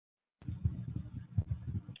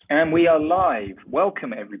And we are live.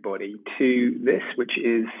 Welcome, everybody, to this, which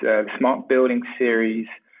is the Smart Building Series,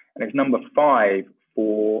 and it's number 5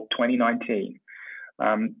 for 2019.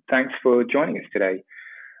 Thanks for joining us today.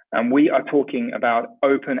 And we are talking about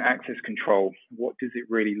open access control. What does it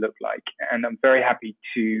really look like? And I'm very happy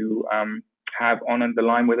to have on the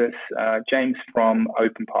line with us James from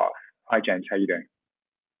OpenPath. Hi, James. How are you doing?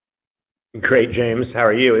 Great, James. How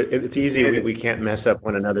are you? It's easy. We can't mess up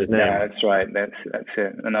one another's name. Yeah, that's right. That's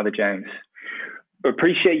it. Another James.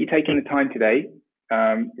 Appreciate you taking the time today.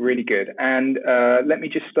 Really good. And let me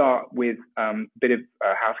just start with a bit of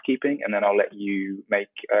housekeeping, and then I'll let you make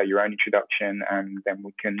your own introduction, and then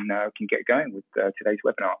we can get going with today's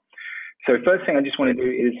webinar. So first thing I just want to do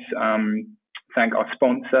is thank our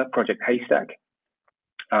sponsor, Project Haystack.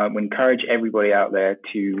 We encourage everybody out there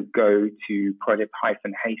to go to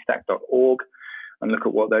project-haystack.org and look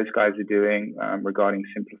at what those guys are doing regarding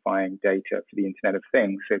simplifying data for the Internet of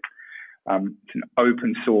Things. It's an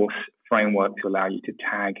open source framework to allow you to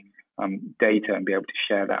tag data and be able to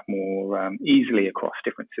share that more easily across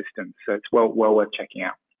different systems. So it's well worth checking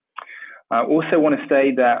out. I also want to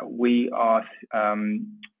say that we are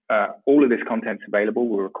all of this content's available.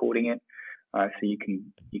 We're recording it. So you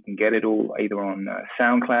can get it all either on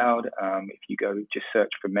SoundCloud. If you go just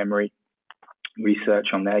search for Memory Research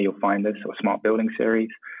on there, you'll find us, or Smart Building Series.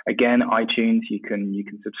 Again, iTunes, you can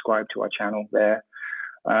subscribe to our channel there.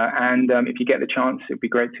 And if you get the chance, it'd be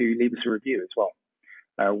great to leave us a review as well.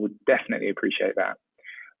 Would definitely appreciate that.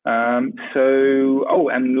 And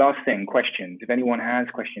last thing, questions. If anyone has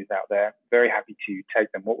questions out there, very happy to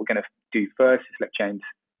take them. What we're going to do first is let James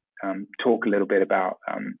talk a little bit about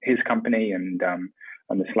his company and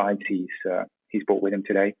the slides he's brought with him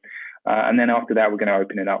today. And then after that, we're going to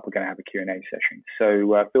open it up. We're going to have a Q&A session.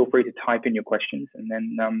 So feel free to type in your questions, and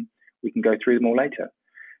then we can go through them all later.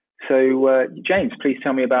 So James, please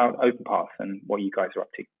tell me about OpenPath and what you guys are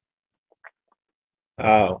up to.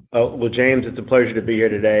 Well, James, it's a pleasure to be here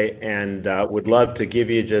today, and would love to give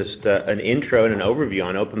you just an intro and an overview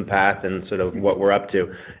on OpenPath and sort of what we're up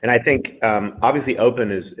to. And I think, obviously,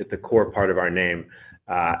 open is at the core part of our name.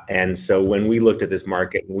 And so when we looked at this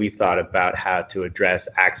market, we thought about how to address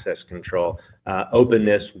access control.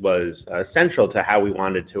 Openness was central to how we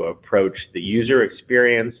wanted to approach the user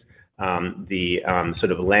experience, the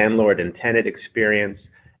sort of landlord and tenant experience,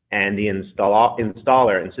 and the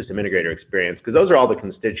installer and system integrator experience, because those are all the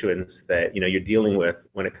constituents that you're dealing with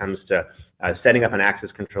when it comes to setting up an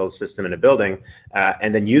access control system in a building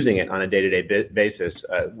and then using it on a day-to-day basis,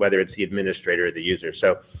 whether it's the administrator or the user.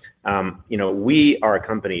 So, we are a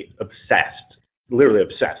company obsessed, literally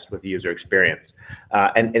obsessed with the user experience.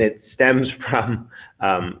 And it stems from,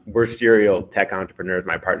 we're serial tech entrepreneurs,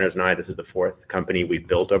 my partners and I. This is the 4th company we've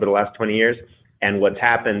built over the last 20 years. And what's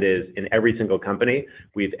happened is in every single company,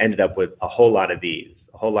 we've ended up with a whole lot of these,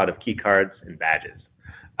 a whole lot of key cards and badges.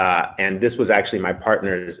 And this was actually my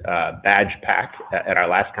partner's badge pack at our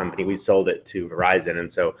last company. We sold it to Verizon.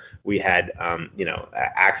 And so we had,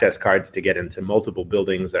 access cards to get into multiple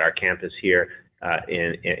buildings at our campus here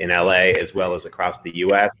in LA, as well as across the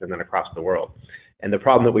US and then across the world. And the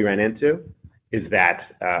problem that we ran into is that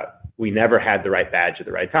we never had the right badge at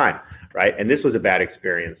the right time. Right, and this was a bad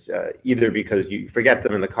experience, either because you forget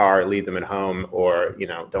them in the car, leave them at home, or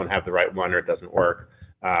don't have the right one, or it doesn't work,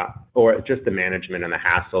 or just the management and the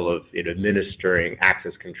hassle of administering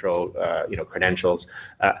access control, credentials,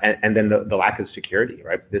 and then the lack of security.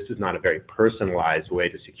 Right, this is not a very personalized way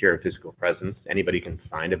to secure a physical presence. Anybody can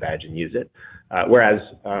find a badge and use it. Whereas,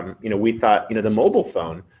 we thought, the mobile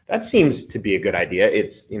phone, that seems to be a good idea.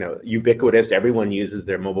 It's ubiquitous. Everyone uses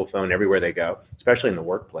their mobile phone everywhere they go, especially in the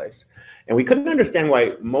workplace. And we couldn't understand why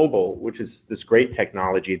mobile, which is this great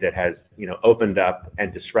technology that has, opened up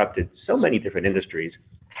and disrupted so many different industries,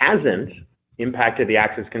 hasn't impacted the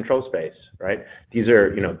access control space, right? These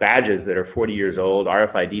are, badges that are 40 years old,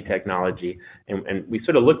 RFID technology. And we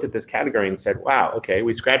sort of looked at this category and said, wow, okay,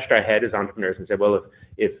 we scratched our head as entrepreneurs and said, well,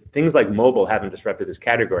 if things like mobile haven't disrupted this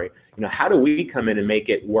category, how do we come in and make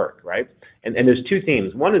it work, right? And there's two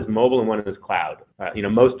themes. One is mobile and one is cloud.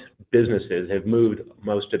 Most businesses have moved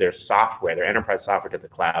most of their software, their enterprise software, to the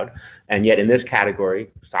cloud. And yet in this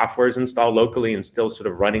category, software is installed locally and still sort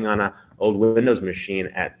of running on an old Windows machine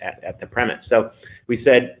at the premise. So we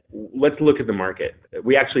said, let's look at the market.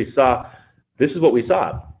 We actually saw, this is what we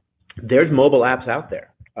saw. There's mobile apps out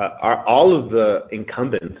there. All of the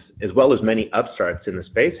incumbents, as well as many upstarts in the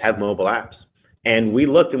space, have mobile apps. And we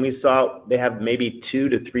looked and we saw they have maybe 2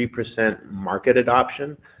 to 3% market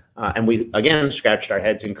adoption. And we, again, scratched our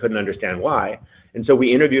heads and couldn't understand why. And so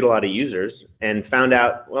we interviewed a lot of users and found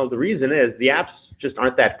out, well, the reason is the apps just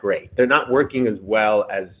aren't that great. They're not working as well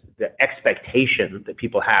as the expectation that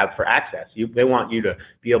people have for access. They want you to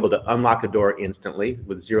be able to unlock a door instantly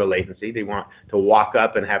with zero latency. They want to walk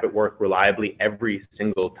up and have it work reliably every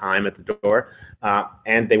single time at the door.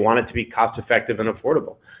 And they want it to be cost effective and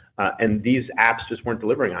affordable. And these apps just weren't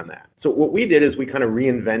delivering on that. So what we did is we kind of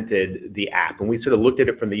reinvented the app, and we sort of looked at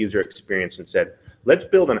it from the user experience and said, let's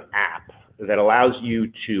build an app that allows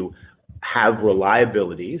you to have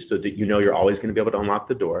reliability so that you know you're always going to be able to unlock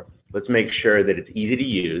the door. Let's make sure that it's easy to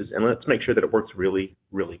use, and let's make sure that it works really,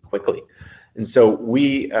 really quickly. And so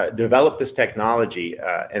we developed this technology,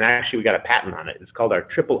 and actually we got a patent on it. It's called our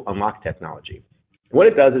triple unlock technology. What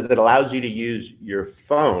it does is it allows you to use your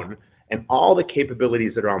phone and all the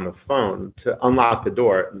capabilities that are on the phone to unlock the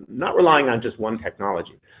door, not relying on just one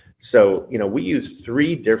technology. So, we use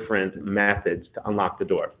 3 different methods to unlock the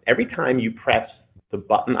door. Every time you press the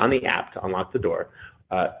button on the app to unlock the door,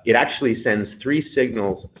 it actually sends 3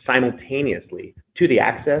 signals simultaneously to the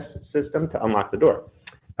access system to unlock the door.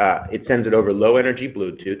 It sends it over low energy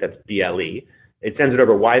Bluetooth, that's BLE. It sends it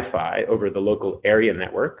over Wi-Fi, over the local area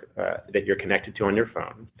network that you're connected to on your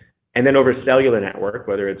phone. And then over cellular network,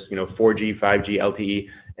 whether it's 4G, 5G, LTE,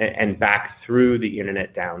 and back through the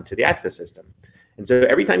internet down to the access system. And so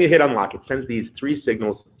every time you hit unlock, it sends these 3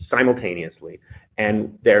 signals simultaneously,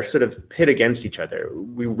 and they're sort of pit against each other.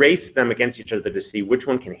 We race them against each other to see which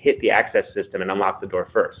one can hit the access system and unlock the door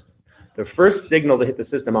first. The first signal to hit the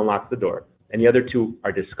system unlocks the door, and the other 2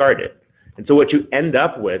 are discarded. And so what you end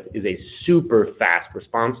up with is a super fast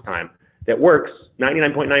response time that works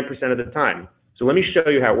 99.9% of the time. So let me show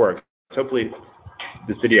you how it works. Hopefully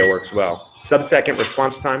this video works well. Sub-second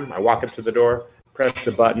response time. I walk up to the door, press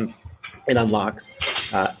the button, it unlocks.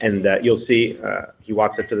 And you'll see he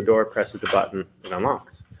walks up to the door, presses the button, it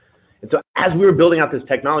unlocks. And so as we were building out this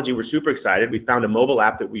technology, we're super excited. We found a mobile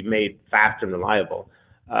app that we made fast and reliable.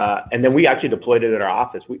 And then we actually deployed it at our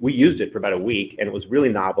office. We used it for about a week, and it was really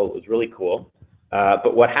novel. It was really cool.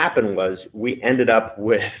 But what happened was we ended up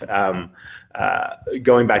with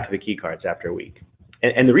going back to the key cards after a week.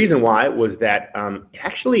 And the reason why was that it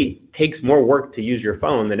actually takes more work to use your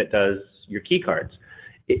phone than it does your key cards.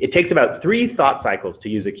 It takes about 3 thought cycles to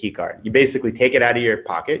use a key card. You basically take it out of your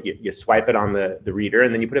pocket, you swipe it on the reader,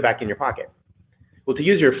 and then you put it back in your pocket. Well, to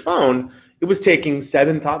use your phone, it was taking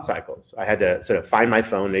 7 thought cycles. I had to sort of find my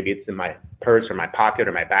phone. Maybe it's in my purse or my pocket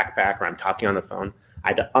or my backpack, or I'm talking on the phone. I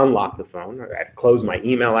had to unlock the phone, or I had to close my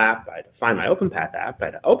email app. I had to find my OpenPath app. I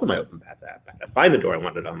had to open my OpenPath app. I had to find the door I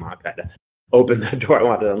wanted to unlock. I had to open the door I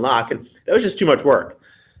wanted to unlock. And that was just too much work.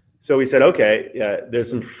 So we said, okay, there's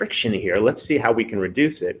some friction here. Let's see how we can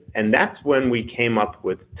reduce it. And that's when we came up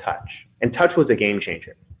with Touch. And Touch was a game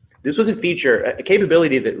changer. This was a feature, a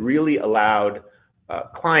capability that really allowed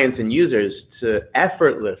clients and users to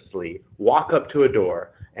effortlessly walk up to a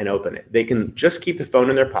door and open it. They can just keep the phone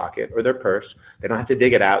in their pocket or their purse. They don't have to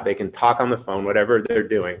dig it out. They can talk on the phone, whatever they're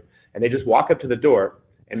doing. And they just walk up to the door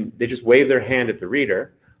and they just wave their hand at the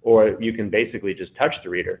reader, or you can basically just touch the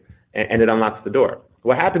reader and it unlocks the door.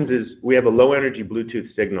 What happens is we have a low energy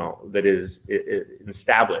Bluetooth signal that is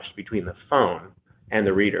established between the phone and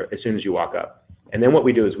the reader as soon as you walk up. And then what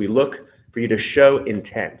we do is we look for you to show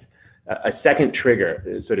intent, a second trigger,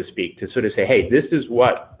 so to speak, to sort of say, hey, this is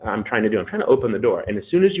what I'm trying to do. I'm trying to open the door. And as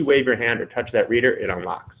soon as you wave your hand or touch that reader, it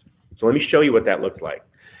unlocks. So let me show you what that looks like.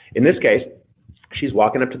 In this case, she's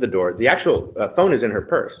walking up to the door. The actual phone is in her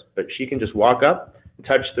purse, but she can just walk up,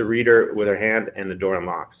 touch the reader with her hand, and the door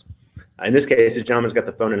unlocks. In this case, the gentleman's got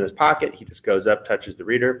the phone in his pocket. He just goes up, touches the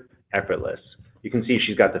reader, effortless. You can see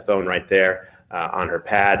she's got the phone right there on her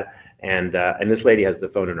pad, and this lady has the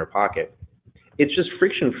phone in her pocket. It's just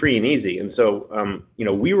friction-free and easy. And so,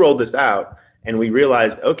 we rolled this out, and we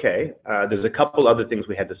realized, okay, there's a couple other things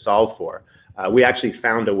we had to solve for. We actually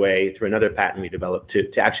found a way through another patent we developed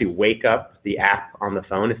to actually wake up the app on the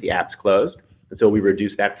phone if the app's closed. And so we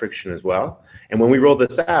reduced that friction as well. And when we rolled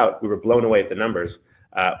this out, we were blown away at the numbers.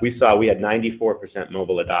 We saw we had 94%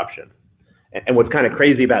 mobile adoption. And what's kind of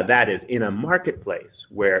crazy about that is in a marketplace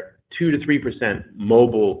where 2 to 3%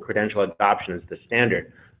 mobile credential adoption is the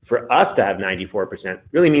standard, for us to have 94%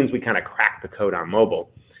 really means we kind of cracked the code on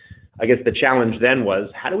mobile. I guess the challenge then was,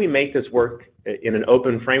 how do we make this work in an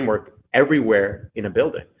open framework everywhere in a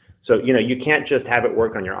building? So, you can't just have it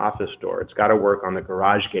work on your office door. It's got to work on the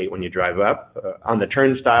garage gate when you drive up, on the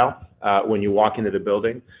turnstile when you walk into the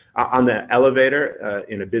building, on the elevator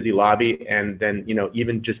in a busy lobby, and then,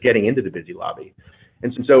 even just getting into the busy lobby.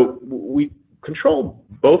 And so we control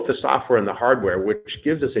both the software and the hardware, which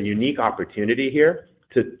gives us a unique opportunity here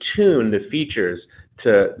to tune the features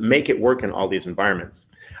to make it work in all these environments.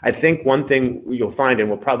 I think one thing you'll find, and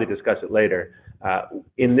we'll probably discuss it later,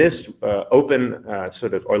 In this open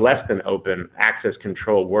sort of, or less than open access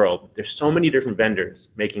control world, there's so many different vendors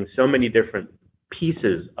making so many different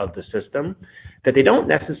pieces of the system that they don't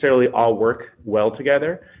necessarily all work well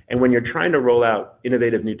together. And when you're trying to roll out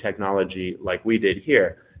innovative new technology like we did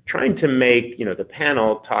here, trying to make the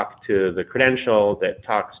panel talk to the credential that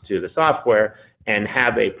talks to the software and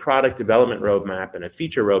have a product development roadmap and a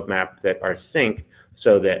feature roadmap that are synced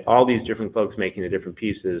so that all these different folks making the different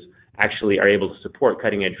pieces actually are able to support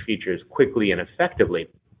cutting edge features quickly and effectively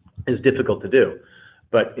is difficult to do.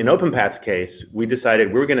 But in OpenPath's case, we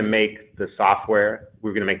decided we were going to make the software, we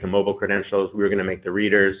were going to make the mobile credentials, we were going to make the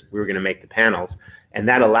readers, we were going to make the panels, and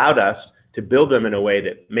that allowed us to build them in a way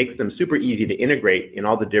that makes them super easy to integrate in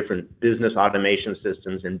all the different business automation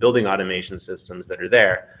systems and building automation systems that are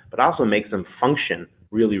there, but also makes them function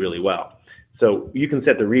really, really well. So you can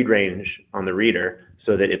set the read range on the reader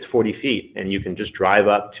so that it's 40 feet and you can just drive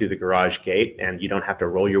up to the garage gate and you don't have to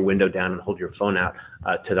roll your window down and hold your phone out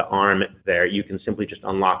to the arm there. You can simply just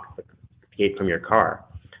unlock the gate from your car.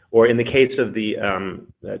 Or in the case of the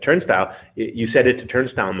turnstile, you set it to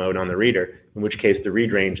turnstile mode on the reader, in which case the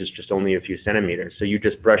read range is just only a few centimeters. So you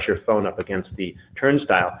just brush your phone up against the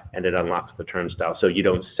turnstile and it unlocks the turnstile. So you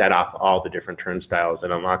don't set off all the different turnstiles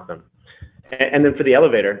and unlock them. And then for the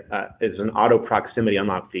elevator, is an auto proximity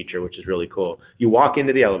unlock feature, which is really cool. You walk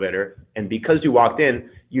into the elevator, and because you walked in,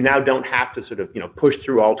 you now don't have to sort of push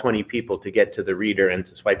through all 20 people to get to the reader and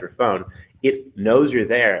to swipe your phone. It knows you're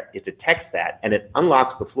there, it detects that, and it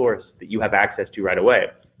unlocks the floors that you have access to right away.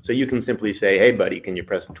 So you can simply say, hey buddy, can you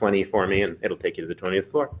press 20 for me, and it'll take you to the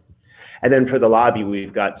 20th floor. And then for the lobby,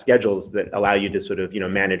 we've got schedules that allow you to sort of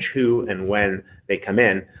manage who and when they come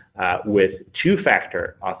in with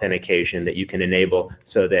two-factor authentication that you can enable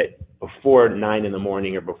so that before 9 in the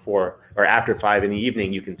morning or before or after 5 in the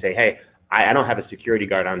evening, you can say, hey, I don't have a security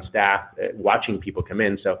guard on staff watching people come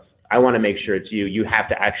in, so I want to make sure it's you. You have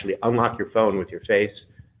to actually unlock your phone with your face,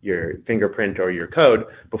 your fingerprint, or your code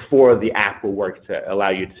before the app will work to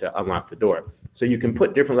allow you to unlock the door. So you can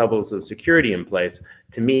put different levels of security in place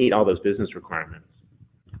to meet all those business requirements.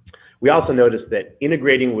 We also noticed that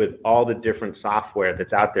integrating with all the different software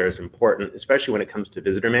that's out there is important, especially when it comes to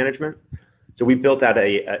visitor management. So we built out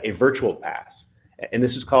a virtual pass, and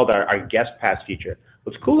this is called our guest pass feature.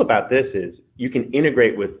 What's cool about this is you can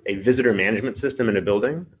integrate with a visitor management system in a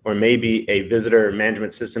building, or maybe a visitor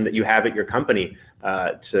management system that you have at your company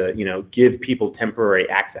to give people temporary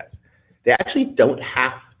access. They actually don't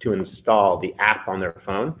have to install the app on their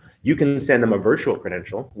phone. You can send them a virtual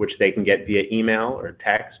credential, which they can get via email or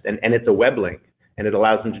text, and it's a web link, and it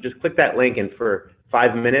allows them to just click that link and for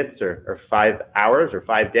 5 minutes or 5 hours or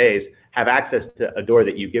 5 days have access to a door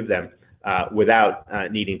that you give them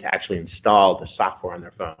without needing to actually install the software on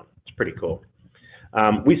their phone. It's pretty cool.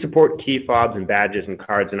 We support key fobs and badges and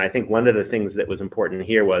cards, and I think one of the things that was important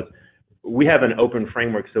here was we have an open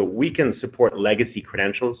framework so we can support legacy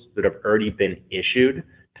credentials that have already been issued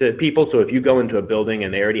to people. So if you go into a building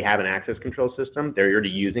and they already have an access control system, they're already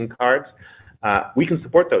using cards, we can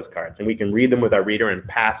support those cards and we can read them with our reader and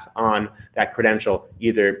pass on that credential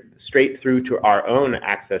either straight through to our own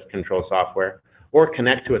access control software or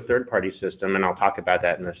connect to a third-party system, and I'll talk about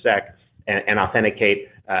that in a sec, and authenticate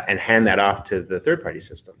and hand that off to the third-party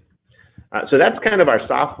system. So that's kind of our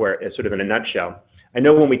software sort of in a nutshell. I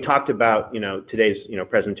know when we talked about today's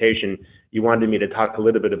presentation, you wanted me to talk a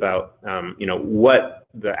little bit about what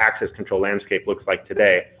the access control landscape looks like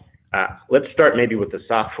today. Let's start maybe with the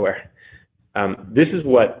software. This is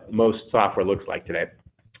what most software looks like today.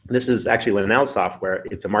 This is actually Lenel software.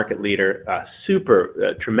 It's a market leader,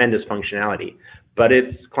 tremendous functionality, but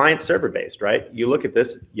it's client server based, right? You look at this,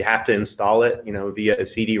 you have to install it, via a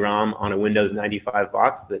CD-ROM on a Windows 95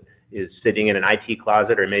 box that is sitting in an IT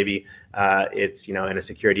closet, or maybe it's in a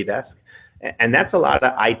security desk, and that's a lot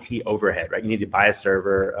of IT overhead, right? You need to buy a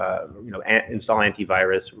server, install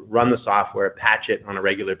antivirus, run the software, patch it on a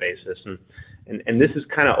regular basis, and this is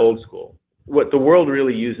kind of old school. What the world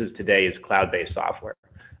really uses today is cloud-based software.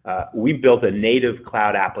 We built a native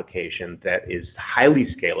cloud application that is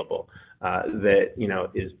highly scalable, that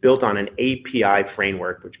is built on an API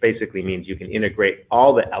framework, which basically means you can integrate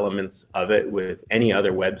all the elements of it with any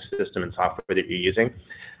other web system and software that you're using.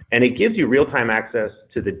 And it gives you real-time access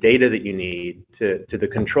to the data that you need, to the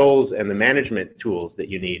controls and the management tools that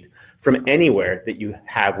you need from anywhere that you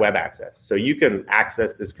have web access. So you can access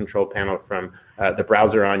this control panel from the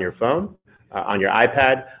browser on your phone, on your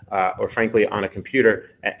iPad, or frankly on a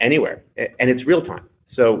computer, anywhere, and it's real-time.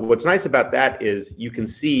 So what's nice about that is you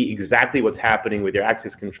can see exactly what's happening with your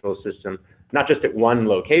access control system not just at one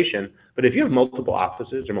location, but if you have multiple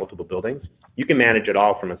offices or multiple buildings, you can manage it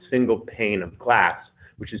all from a single pane of glass,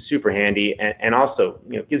 which is super handy and also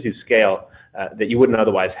gives you scale that you wouldn't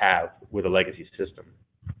otherwise have with a legacy system.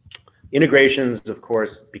 Integrations, of course,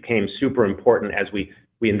 became super important as we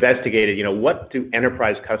investigated, what do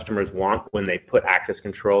enterprise customers want when they put access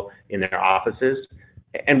control in their offices,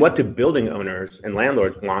 and what do building owners and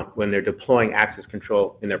landlords want when they're deploying access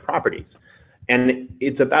control in their properties. And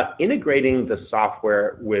it's about integrating the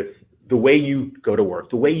software with the way you go to work,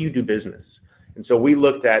 the way you do business. And so we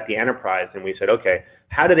looked at the enterprise and we said, okay,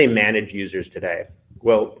 how do they manage users today?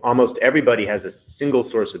 Well, almost everybody has a single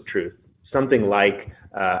source of truth, something like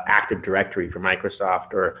Active Directory from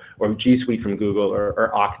Microsoft or G Suite from Google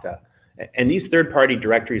or Okta. And these third-party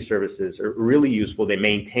directory services are really useful. They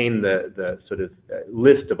maintain the sort of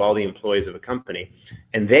list of all the employees of a company,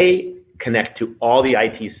 and they connect to all the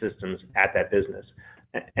IT systems at that business.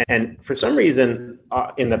 And for some reason,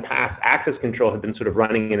 in the past, access control had been sort of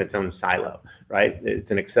running in its own silo, right?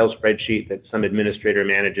 It's an Excel spreadsheet that some administrator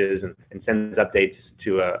manages and sends updates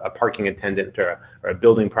to a parking attendant or a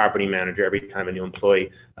building property manager every time a new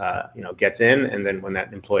employee gets in, and then when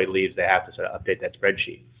that employee leaves, they have to sort of update that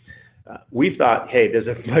spreadsheet. We thought, hey, there's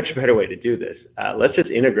a much better way to do this. Let's just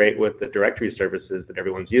integrate with the directory services that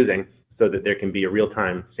everyone's using so that there can be a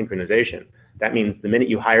real-time synchronization. That means the minute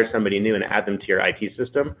you hire somebody new and add them to your IT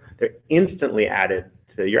system, they're instantly added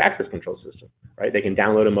to your access control system, right? They can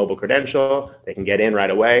download a mobile credential, they can get in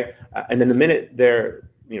right away, and then the minute they're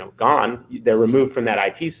gone, they're removed from that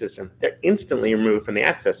IT system. They're instantly removed from the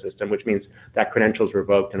access system, which means that credential is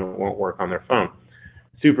revoked and it won't work on their phone.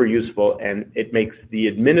 Super useful, and it makes the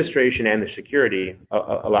administration and the security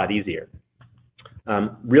a lot easier.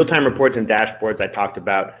 Real-time reports and dashboards I talked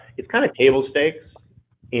about, it's kind of table stakes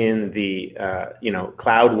in the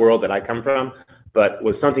cloud world that I come from, but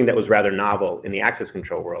was something that was rather novel in the access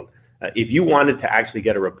control world. If you wanted to actually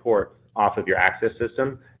get a report off of your access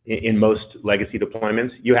system in most legacy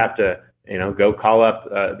deployments, you have to go call up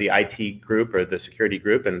the IT group or the security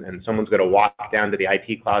group, and someone's going to walk down to the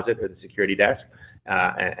IT closet or the security desk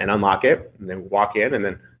and unlock it, and then walk in and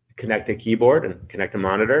then connect a keyboard and connect a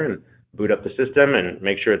monitor and boot up the system and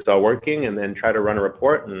make sure it's all working, and then try to run a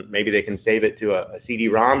report, and maybe they can save it to a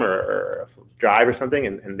CD-ROM or a drive or something,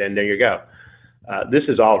 and then there you go. This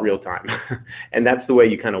is all real time, and that's the way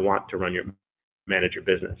you kind of want to manage your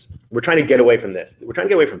business. We're trying to get away from this. We're trying to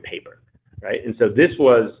get away from paper, right? And so this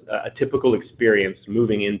was a typical experience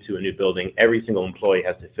moving into a new building. Every single employee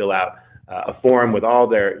has to fill out a form with all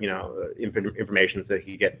their information so that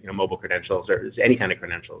he get mobile credentials or any kind of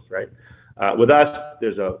credentials, right? With us,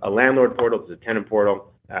 there's a landlord portal, there's a tenant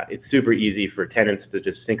portal. It's super easy for tenants to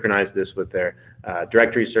just synchronize this with their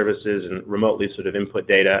directory services and remotely sort of input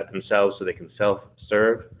data themselves so they can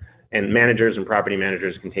self-serve. And managers and property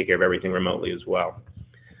managers can take care of everything remotely as well.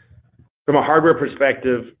 From a hardware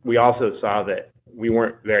perspective, we also saw that we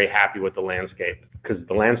weren't very happy with the landscape because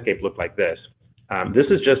the landscape looked like this. This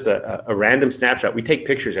is just a random snapshot. We take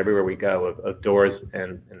pictures everywhere we go of doors,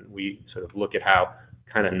 and we sort of look at how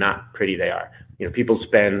kind of not pretty they are. People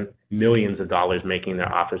spend millions of dollars making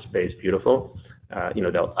their office space beautiful.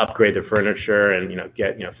 They'll upgrade their furniture and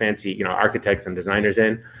get fancy architects and designers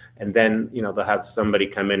in, and then they'll have somebody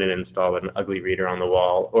come in and install an ugly reader on the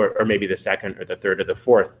wall, or maybe the second or the third or the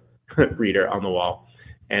fourth reader on the wall,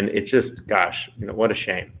 and it's just, gosh, what a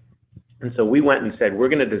shame. And so we went and said, we're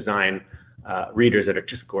going to design readers that are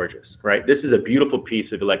just gorgeous, right? This is a beautiful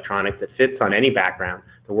piece of electronics that fits on any background,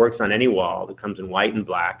 that works on any wall, that comes in white and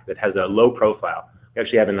black, that has a low profile. We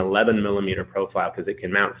actually have an 11 millimeter profile because it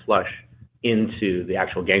can mount flush into the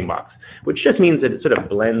actual gang box, which just means that it sort of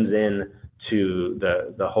blends in to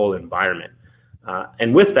the whole environment.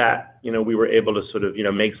 And with that, we were able to sort of,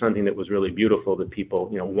 make something that was really beautiful that people,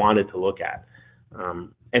 wanted to look at.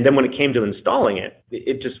 And then when it came to installing it,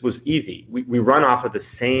 it just was easy. We run off of the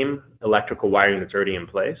same electrical wiring that's already in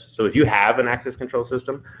place. So if you have an access control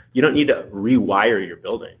system, you don't need to rewire your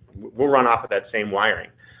building. We'll run off of that same wiring.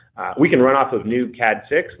 We can run off of new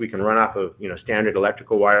CAD6. We can run off of standard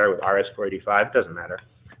electrical wire with RS-485. It doesn't matter.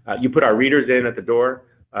 You put our readers in at the door.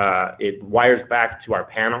 It wires back to our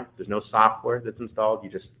panel. There's no software that's installed. You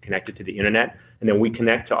just connect it to the internet, and then we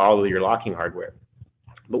connect to all of your locking hardware.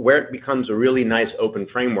 But where it becomes a really nice open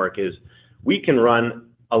framework is we can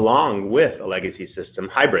run along with a legacy system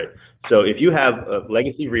hybrid. So if you have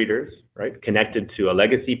legacy readers, right, connected to a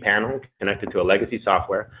legacy panel, connected to a legacy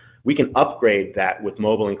software, we can upgrade that with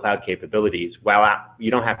mobile and cloud capabilities while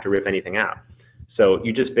you don't have to rip anything out. So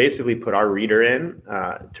you just basically put our reader in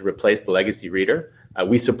to replace the legacy reader.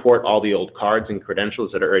 We support all the old cards and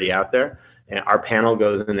credentials that are already out there. and our panel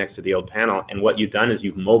goes in next to the old panel. And what you've done is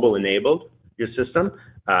you've mobile enabled your system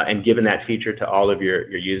and given that feature to all of your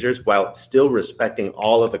users while still respecting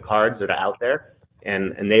all of the cards that are out there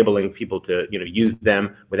and enabling people to use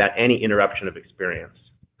them without any interruption of experience.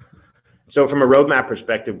 So from a roadmap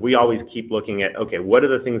perspective, we always keep looking at, okay, what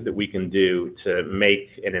are the things that we can do to make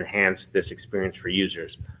and enhance this experience for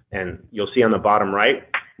users? And you'll see on the bottom right,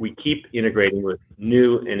 we keep integrating with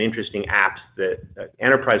new and interesting apps that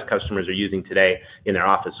enterprise customers are using today in their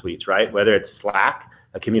office suites, right? Whether it's Slack,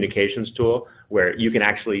 a communications tool where you can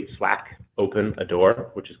actually Slack open a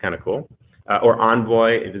door, which is kind of cool, or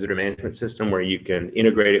Envoy, a visitor management system where you can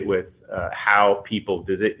integrate it with how people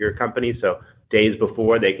visit your company. So days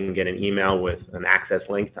before, they can get an email with an access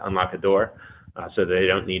link to unlock a door, so they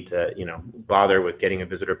don't need to, bother with getting a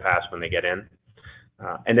visitor pass when they get in.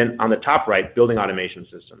 And then on the top right, building automation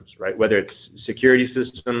systems, right? Whether it's security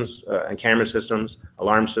systems and camera systems,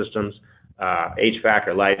 alarm systems, HVAC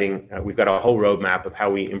or lighting, we've got a whole roadmap of how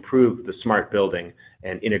we improve the smart building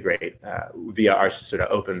and integrate via our sort of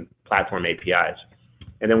open platform APIs.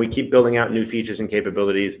 And then we keep building out new features and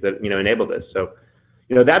capabilities that enable this. So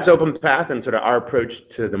that's OpenPath and sort of our approach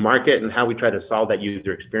to the market and how we try to solve that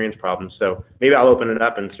user experience problem. So maybe I'll open it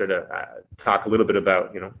up and sort of talk a little bit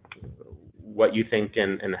about, what you think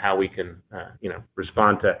and how we can,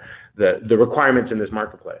 respond to the requirements in this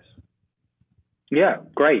marketplace. Yeah,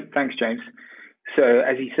 great. Thanks, James. So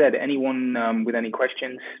as you said, anyone with any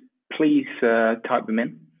questions, please type them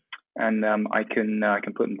in, and I can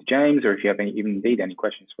put them to James. Or if you have indeed any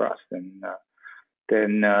questions for us,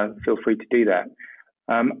 then feel free to do that.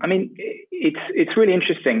 I mean, it's really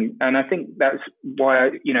interesting, and I think that's why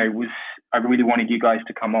I really wanted you guys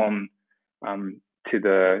to come on to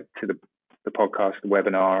the podcast, the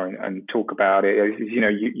webinar, and talk about it. As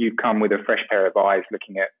you come with a fresh pair of eyes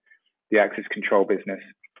looking at the access control business,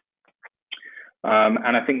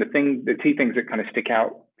 and I think the two things that kind of stick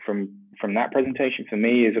out from that presentation for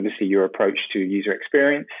me is obviously your approach to user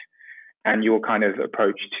experience and your kind of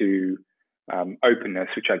approach to openness,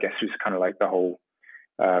 which I guess was kind of like the whole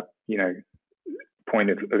point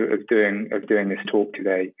of doing this talk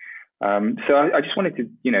today. So I just wanted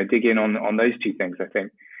to dig in on those two things. I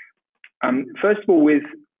think first of all, with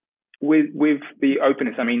the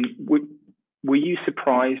openness, I mean, were you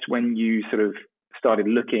surprised when you sort of started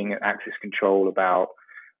looking at access control about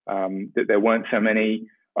that there weren't so many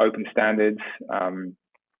open standards,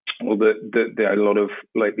 or that a lot of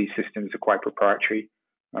like these systems are quite proprietary?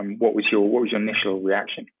 What was your initial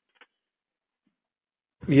reaction?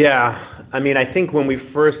 Yeah, I mean, I think when we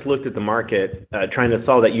first looked at the market, trying to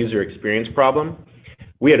solve that user experience problem,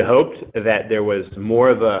 we had hoped that there was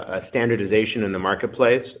more of a standardization in the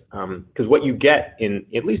marketplace, because what you get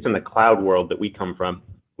at least in the cloud world that we come from,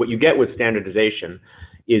 what you get with standardization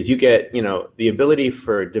is you get, the ability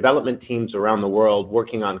for development teams around the world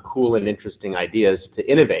working on cool and interesting ideas to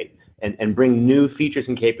innovate and bring new features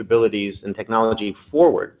and capabilities and technology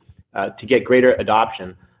forward to get greater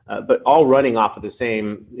adoption, but all running off of the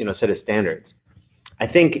same, set of standards. I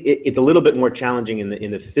think it's a little bit more challenging in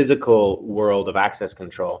the physical world of access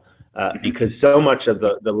control because so much of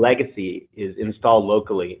the legacy is installed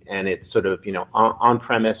locally and it's sort of on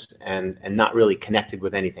premise and not really connected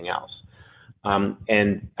with anything else.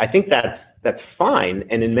 And I think that's fine,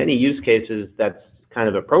 and in many use cases that's kind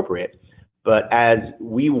of appropriate. But as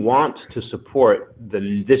we want to support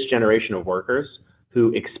this generation of workers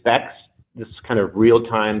who expects this kind of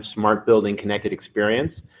real-time smart building connected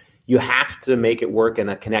experience, you have to make it work in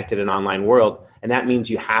a connected and online world. And that means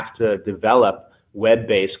you have to develop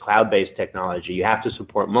web-based, cloud-based technology. You have to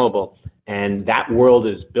support mobile. And that world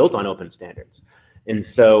is built on open standards. And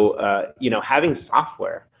so, having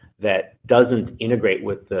software that doesn't integrate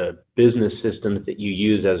with the business systems that you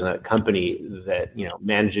use as a company that,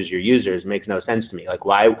 manages your users makes no sense to me. Like,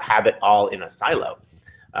 why have it all in a silo?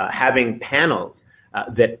 Having panels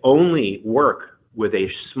that only work with a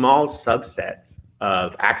small subset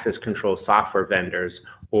of access control software vendors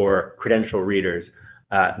or credential readers,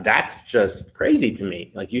 that's just crazy to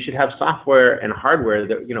me. Like, you should have software and hardware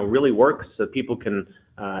that really works so people can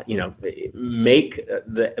make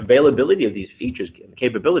the availability of these features and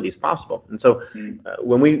capabilities possible. And so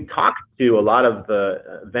when we talked to a lot of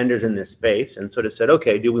the vendors in this space and sort of said,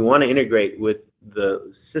 okay, do we want to integrate with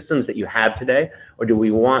the systems that you have today, or do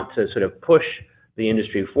we want to sort of push the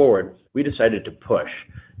industry forward? We decided to push.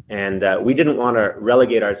 And we didn't want to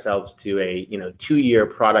relegate ourselves to a 2-year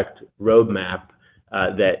product roadmap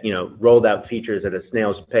that rolled out features at a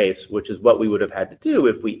snail's pace, which is what we would have had to do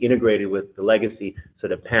if we integrated with the legacy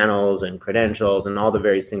sort of panels and credentials and all the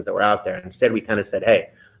various things that were out there. Instead, we kind of said, hey,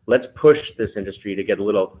 let's push this industry to get a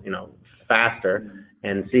little, faster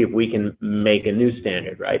and see if we can make a new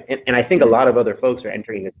standard, right? And I think a lot of other folks are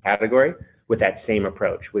entering this category with that same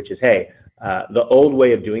approach, which is, hey, the old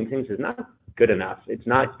way of doing things is not good enough. It's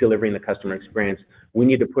not delivering the customer experience. We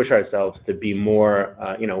need to push ourselves to be more,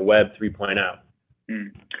 Web 3.0.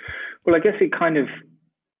 Well, I guess it kind of,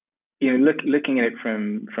 looking at it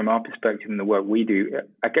from our perspective and the work we do,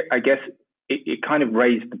 I guess it kind of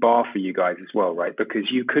raised the bar for you guys as well, right? Because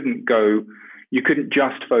you couldn't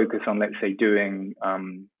just focus on, let's say, doing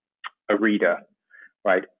a reader,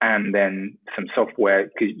 right, and then some software,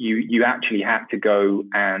 because you actually had to go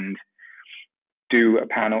and do a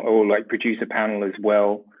panel or like produce a panel as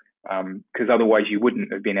well, because otherwise you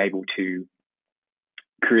wouldn't have been able to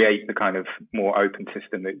create the kind of more open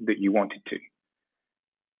system that you wanted to.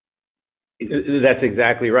 That's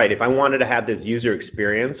exactly right. If I wanted to have this user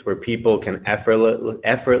experience where people can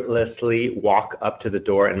effortlessly walk up to the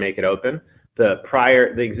door and make it open, the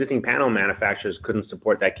existing panel manufacturers couldn't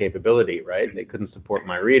support that capability, right? They couldn't support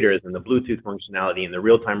my readers and the Bluetooth functionality and the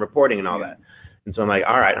real-time reporting and all that. And so I'm like,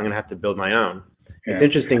 all right, I'm going to have to build my own. Yeah. It's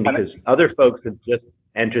interesting because other folks have just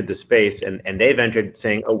entered the space and they've entered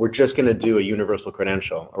saying, oh, we're just going to do a universal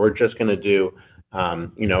credential, or we're just going to do,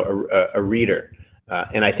 a reader.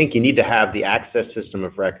 And I think you need to have the access system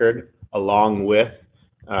of record along with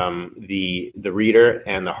the reader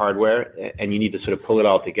and the hardware, and you need to sort of pull it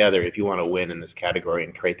all together if you want to win in this category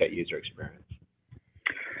and create that user experience.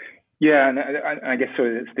 Yeah, and I guess so.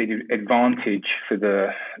 It's the advantage for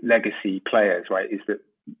the legacy players, right? Is that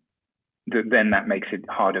then that makes it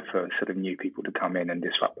harder for sort of new people to come in and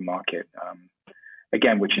disrupt the market.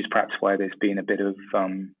 Again, which is perhaps why there's been a bit of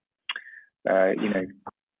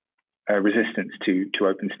resistance to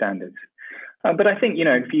open standards. But I think,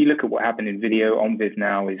 if you look at what happened in video, OnViv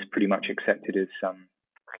now is pretty much accepted as a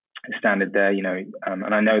standard there,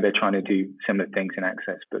 and I know they're trying to do similar things in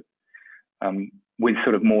access, but with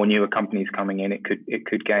sort of more newer companies coming in, it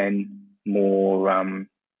could gain more,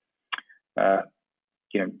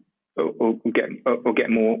 or get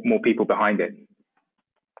more people behind it.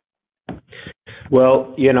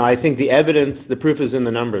 Well, I think the proof is in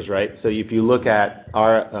the numbers, right? So if you look at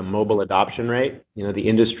our mobile adoption rate, the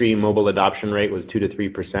industry mobile adoption rate was 2 to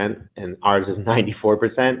 3%, and ours is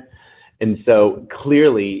 94%. And so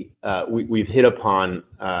clearly, we've hit upon,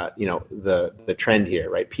 the trend here,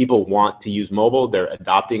 right? People want to use mobile; they're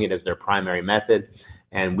adopting it as their primary method,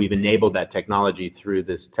 and we've enabled that technology through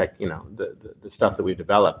this tech, the stuff that we've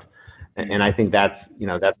developed. And I think that's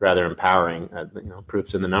rather empowering.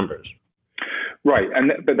 Proofs in the numbers. Right,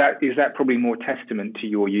 but is that probably more testament to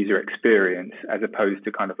your user experience as opposed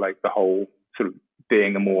to kind of like the whole sort of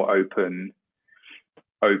being a more open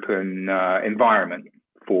environment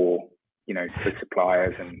for for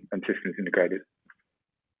suppliers and systems integrators?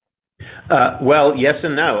 Well, yes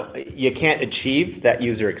and no. You can't achieve that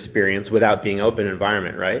user experience without being open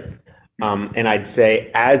environment, right? And I'd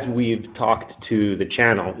say as we've talked to the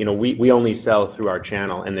channel, we only sell through our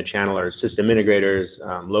channel, and the channel are system integrators,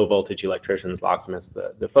 low voltage electricians, locksmiths,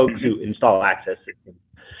 the folks who install access systems.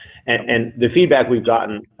 And the feedback we've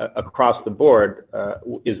gotten across the board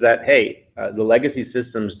is that, hey, the legacy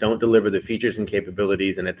systems don't deliver the features and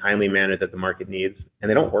capabilities in a timely manner that the market needs, and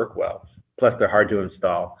they don't work well. Plus, they're hard to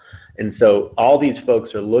install. And so all these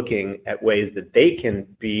folks are looking at ways that they can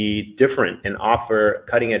be different and offer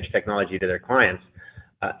cutting edge technology to their clients.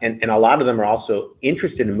 And a lot of them are also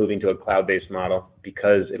interested in moving to a cloud-based model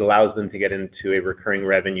because it allows them to get into a recurring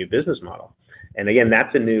revenue business model. And again,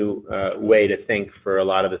 that's a new way to think for a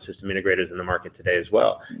lot of the system integrators in the market today as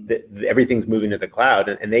well. Everything's moving to the cloud,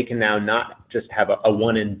 and they can now not just have a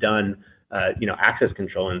one and done access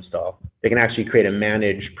control install. They can actually create a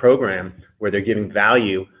managed program where they're giving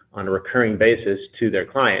value on a recurring basis to their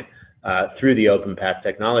client through the OpenPath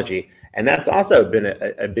technology. And that's also been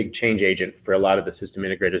a big change agent for a lot of the system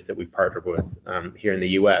integrators that we've partnered with here in the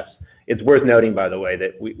US. It's worth noting, by the way,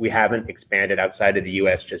 that we haven't expanded outside of the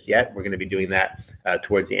US just yet. We're going to be doing that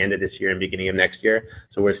towards the end of this year and beginning of next year.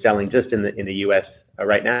 So we're selling just in the US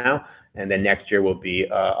right now, and then next year will be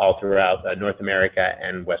all throughout North America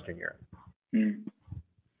and Western Europe.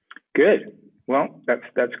 Good. Well,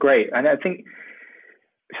 that's great. And I think,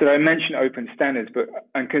 so I mentioned open standards, but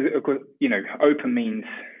because open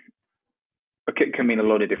can mean a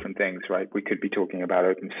lot of different things, right? We could be talking about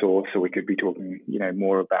open source, or we could be talking,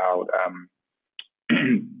 more about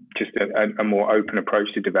just a more open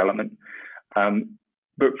approach to development.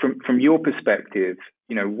 But from your perspective,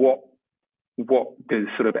 what does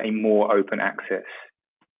sort of a more open access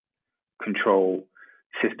control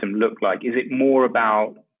system look like? Is it more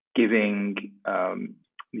about giving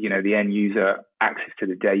the end user access to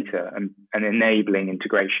the data and enabling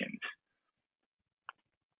integrations?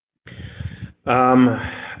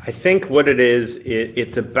 I think what it is,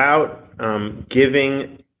 it's about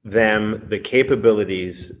giving them the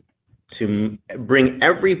capabilities to bring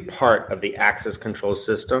every part of the access control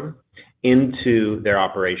system into their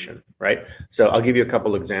operation, right? So I'll give you a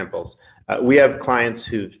couple examples. We have clients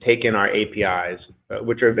who've taken our APIs,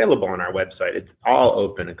 which are available on our website. It's all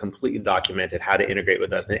open and completely documented how to integrate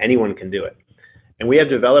with us, and anyone can do it. And we have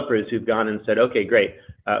developers who've gone and said, okay, great,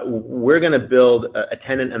 we're going to build a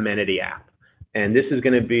tenant amenity app. And this is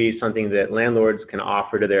going to be something that landlords can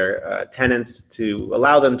offer to their tenants to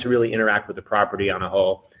allow them to really interact with the property on a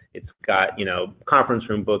whole. It's got, conference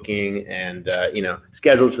room booking and,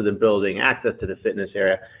 schedules for the building, access to the fitness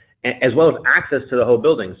area, as well as access to the whole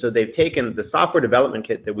building. So they've taken the software development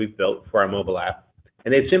kit that we've built for our mobile app,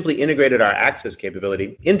 and they've simply integrated our access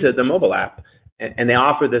capability into the mobile app. And they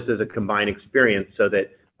offer this as a combined experience so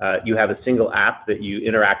that you have a single app that you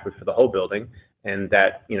interact with for the whole building. And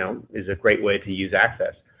that, is a great way to use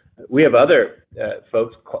access. We have other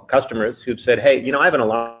customers who've said, hey, I have an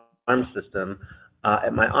alarm system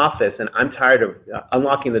at my office, and I'm tired of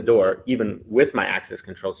unlocking the door, even with my access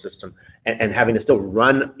control system, and having to still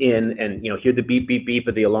run in and, hear the beep, beep, beep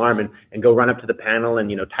of the alarm and go run up to the panel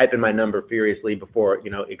and, type in my number furiously before,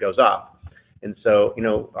 it goes off. And so,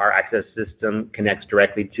 our access system connects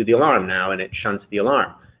directly to the alarm now, and it shunts the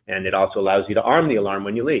alarm. And it also allows you to arm the alarm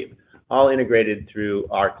when you leave, all integrated through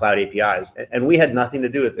our cloud APIs. And we had nothing to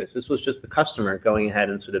do with this. This was just the customer going ahead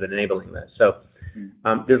and sort of enabling this. So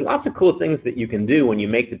there's lots of cool things that you can do when you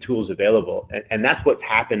make the tools available. And that's what's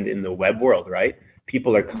happened in the web world, right?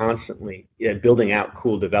 People are constantly building out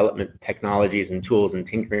cool development technologies and tools and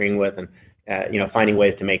tinkering with and, finding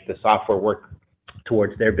ways to make the software work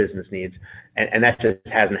towards their business needs. And that just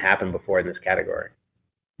hasn't happened before in this category.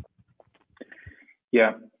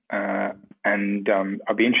 Yeah. And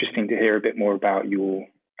I'll be interesting to hear a bit more about your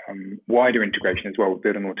wider integration as well with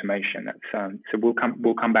building automation. That's so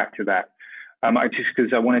we'll come back to that. Just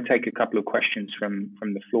because I want to take a couple of questions from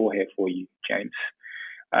the floor here for you, James.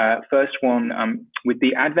 First one, with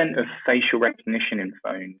the advent of facial recognition in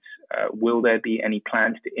phones, will there be any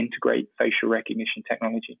plans to integrate facial recognition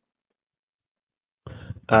technology?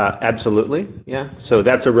 Absolutely, yeah. So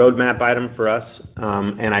that's a roadmap item for us,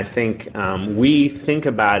 and I think we think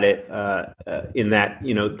about it in that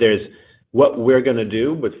there's what we're going to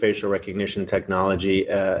do with facial recognition technology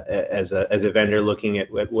as a vendor, looking at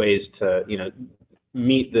ways to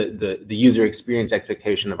meet the user experience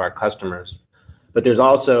expectation of our customers. But there's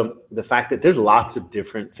also the fact that there's lots of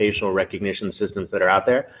different facial recognition systems that are out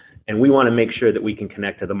there, and we want to make sure that we can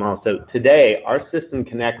connect to them all. So today, our system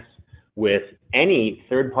connects with any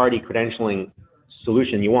third-party credentialing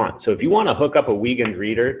solution you want. So if you want to hook up a Wiegand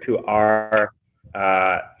reader to our,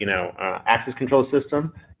 access control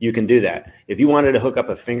system, you can do that. If you wanted to hook up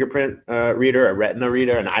a fingerprint reader, a retina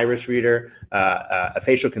reader, an iris reader, a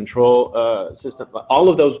facial control system, all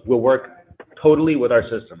of those will work totally with our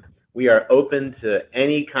system. We are open to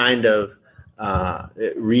any kind of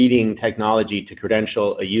reading technology to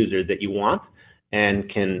credential a user that you want and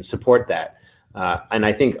can support that. And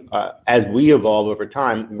I think as we evolve over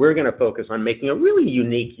time, we're going to focus on making a really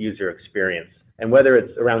unique user experience. And whether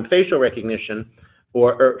it's around facial recognition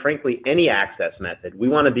or frankly, any access method, we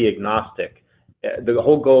want to be agnostic. The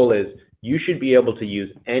whole goal is you should be able to use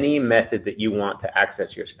any method that you want to access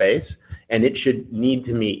your space, and it should need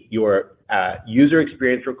to meet your user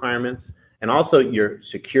experience requirements and also your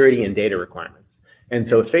security and data requirements. And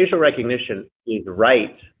so facial recognition is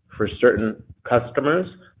right for certain customers.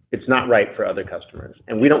 It's not right for other customers.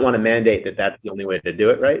 And we don't want to mandate that that's the only way to do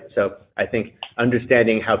it, right? So I think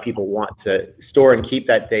understanding how people want to store and keep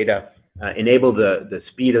that data, enable the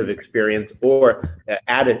speed of experience, or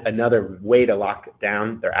add another way to lock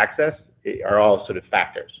down their access are all sort of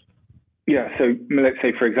factors. Yeah, so let's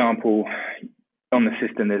say, for example, on the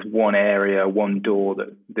system, there's one area, one door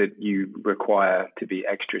that you require to be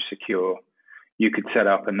extra secure. You could set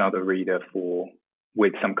up another reader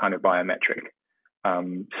with some kind of biometric.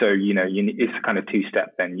 So, it's kind of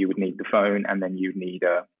two-step then. You would need the phone, and then you'd need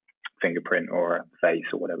a fingerprint or a face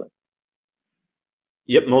or whatever.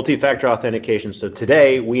 Yep, multi-factor authentication. So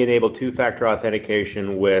today, we enable two-factor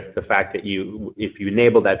authentication with the fact that if you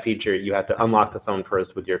enable that feature, you have to unlock the phone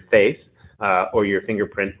first with your face or your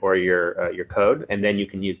fingerprint or your code, and then you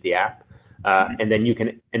can use the app. And then you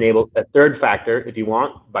can enable a third factor if you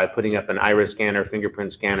want by putting up an iris scanner,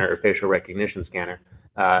 fingerprint scanner, or facial recognition scanner.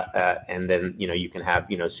 And then, you can have,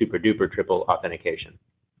 super duper triple authentication.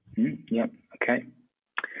 Yeah. Okay.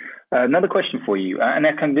 Another question for you, and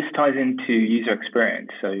that this ties into user experience.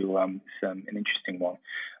 So it's an interesting one.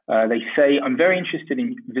 They say, I'm very interested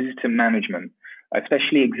in visitor management,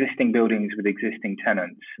 especially existing buildings with existing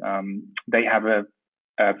tenants. They have a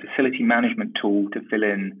facility management tool to fill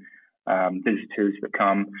in visitors that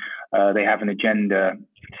come. They have an agenda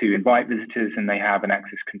to invite visitors, and they have an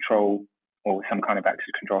access control or some kind of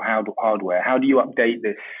access control hardware. How do you update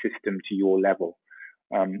this system to your level?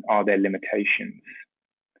 Are there limitations?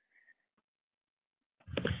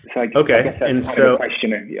 So I guess that's kind of a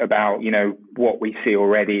question about, you know, what we see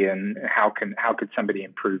already and how could somebody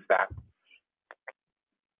improve that?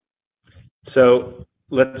 So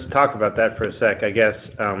let's talk about that for a sec. I guess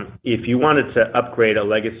if you wanted to upgrade a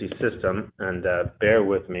legacy system, and bear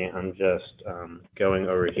with me, I'm just going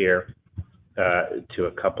over here to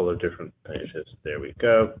a couple of different pages. There we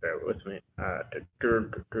go. Bear with me.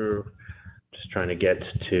 Just trying to get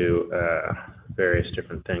to various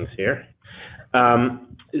different things here.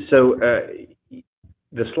 So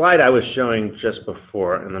the slide I was showing just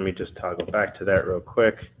before, and let me just toggle back to that real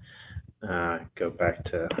quick. Go back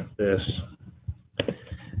to this.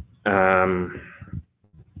 Oh,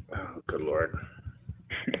 good Lord.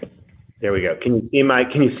 There we go. Can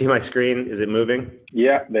you see my screen? Is it moving?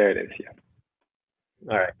 Yeah, there it is. Yeah.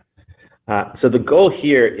 All right. So the goal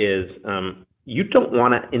here is you don't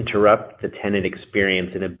want to interrupt the tenant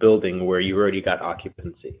experience in a building where you already got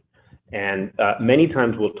occupancy. And many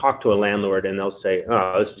times we'll talk to a landlord and they'll say,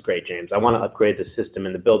 oh, this is great, James. I want to upgrade the system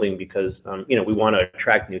in the building because, you know, we want to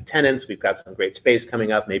attract new tenants. We've got some great space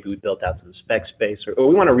coming up. Maybe we built out some spec space, or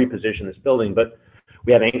we want to reposition this building, but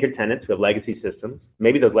we have anchor tenants, we have legacy systems.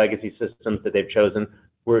 Maybe those legacy systems that they've chosen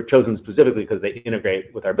were chosen specifically because they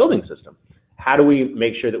integrate with our building system. How do we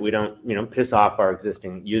make sure that we don't, you know, piss off our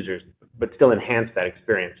existing users, but still enhance that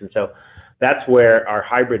experience? And so that's where our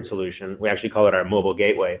hybrid solution, we actually call it our mobile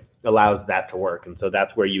gateway, allows that to work. And so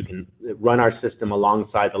that's where you can run our system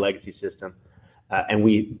alongside the legacy system. And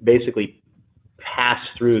we basically pass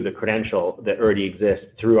through the credential that already exists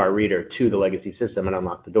through our reader to the legacy system and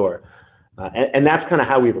unlock the door. And that's kind of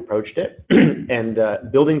how we've approached it. And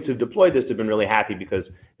buildings who've deployed this have been really happy because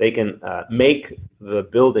they can make the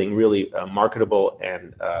building really marketable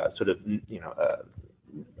and sort of, you know,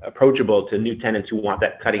 approachable to new tenants who want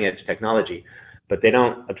that cutting edge technology, but they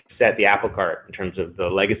don't upset the apple cart in terms of the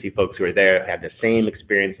legacy folks who are there, have the same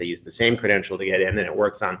experience, they use the same credential to get in, and it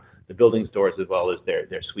works on the building's doors as well as their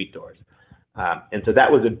suite doors. And so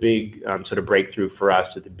that was a big sort of breakthrough for us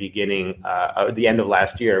at the beginning, at the end of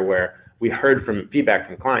last year, where we heard from feedback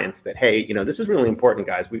from clients that, hey, you know, this is really important,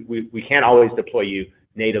 guys. We can't always deploy you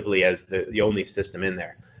natively as the only system in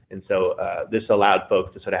there. And so this allowed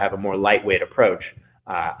folks to sort of have a more lightweight approach.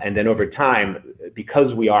 And then over time,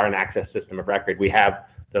 because we are an access system of record, we have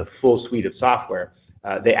the full suite of software.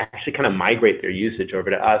 They actually kind of migrate their usage over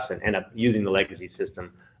to us and end up using the legacy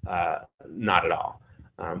system, not at all.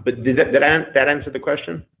 But did that answer the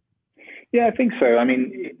question? Yeah, I think so. I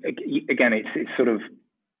mean, again, it's sort of,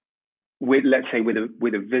 let's say with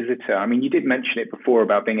a visitor. I mean, you did mention it before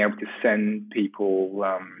about being able to send people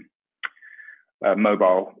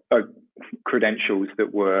mobile credentials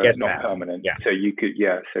that were not permanent. Yeah. So you could,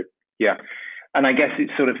 And I guess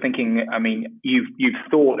it's sort of thinking, I mean, you've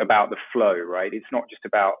thought about the flow, right? It's not just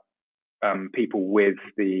about people with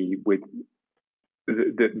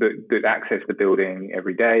that access the building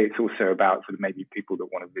every day. It's also about sort of maybe people that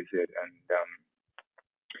want to visit and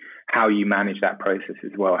how you manage that process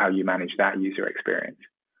as well, how you manage that user experience.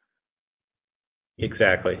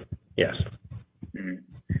 Exactly. Yes. Mm-hmm.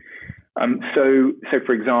 So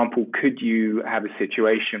for example, could you have a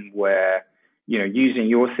situation where, you know, using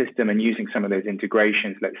your system and using some of those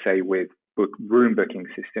integrations, let's say with room booking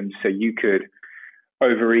systems, so you could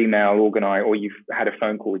over email organize, or you've had a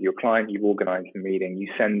phone call with your client, you've organized the meeting, you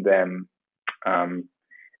send them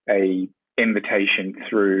a invitation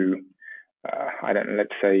through, I don't know,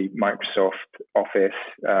 let's say Microsoft Office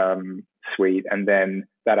suite, and then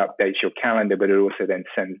that updates your calendar, but it also then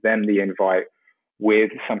sends them the invite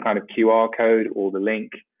with some kind of QR code or the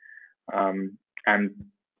link, and,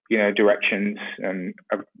 you know, directions and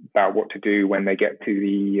about what to do when they get to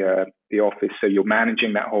the office. So you're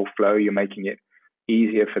managing that whole flow, you're making it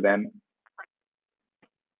easier for them.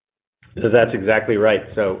 So that's exactly right.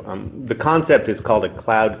 So the concept is called a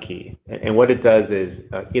cloud key. And what it does is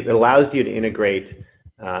it allows you to integrate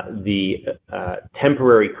the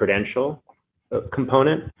temporary credential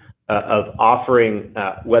component of offering,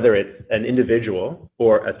 whether it's an individual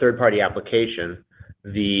or a third-party application,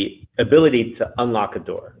 the ability to unlock a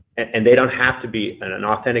door. And they don't have to be an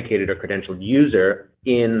authenticated or credentialed user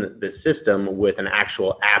in the system with an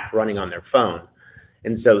actual app running on their phone.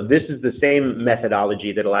 And so this is the same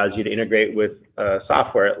methodology that allows you to integrate with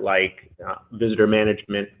software like visitor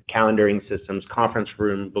management, calendaring systems, conference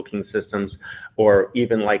room booking systems, or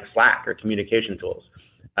even like Slack or communication tools.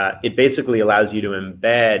 It basically allows you to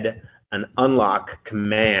embed an unlock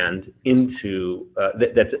command into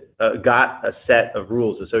that's got a set of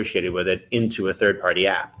rules associated with it into a third-party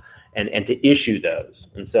app, and to issue those.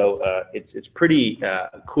 And so it's pretty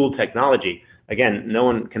cool technology. Again, no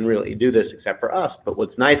one can really do this except for us, but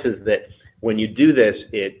what's nice is that when you do this,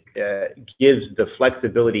 it gives the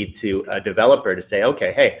flexibility to a developer to say,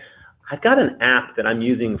 okay, hey, I've got an app that I'm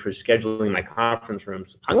using for scheduling my conference rooms.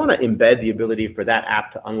 I want to embed the ability for that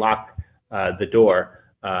app to unlock the door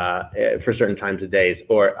for certain times of days,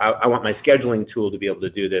 or I want my scheduling tool to be able to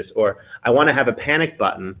do this, or I want to have a panic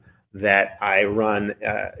button that I run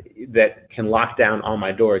that can lock down all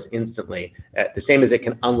my doors instantly, the same as it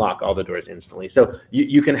can unlock all the doors instantly. So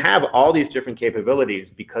you can have all these different capabilities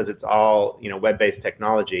because it's all web-based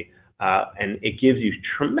technology, and it gives you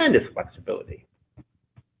tremendous flexibility.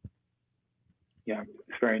 Yeah,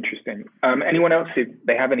 it's very interesting. Anyone else, if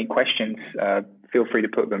they have any questions, feel free to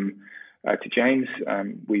put them to James.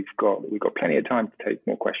 We've got plenty of time to take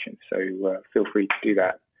more questions, so feel free to do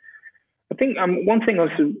that. I think one thing I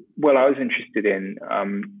was interested in,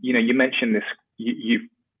 you mentioned this,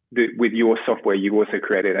 with your software, you also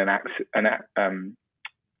created an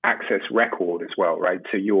access record as well, right?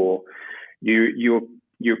 So you're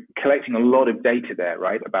collecting a lot of data there,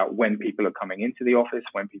 right, about when people are coming into the office,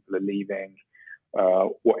 when people are leaving,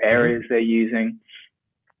 what areas they're using.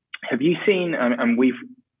 Have you seen, and we've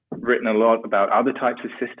written a lot about other types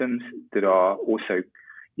of systems that are also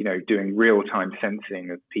doing real-time sensing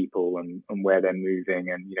of people and where they're moving,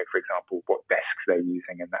 and for example, what desks they're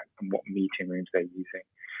using and what meeting rooms they're using.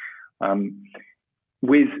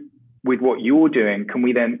 With what you're doing, could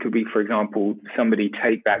we, for example, somebody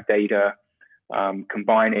take that data,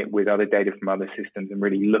 combine it with other data from other systems, and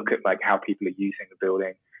really look at like how people are using the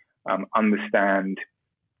building, understand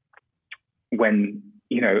when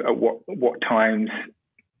at what times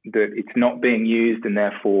that it's not being used, and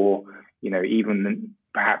therefore even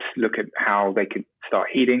perhaps look at how they could start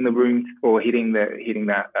heating the rooms or heating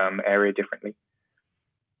that area differently?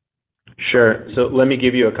 Sure. So let me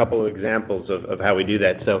give you a couple of examples of how we do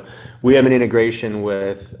that. So we have an integration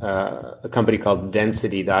with a company called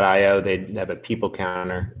Density.io. They have a people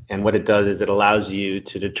counter, and what it does is it allows you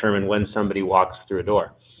to determine when somebody walks through a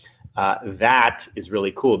door. That is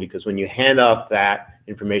really cool because when you hand off that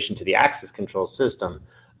information to the access control system,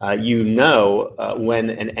 when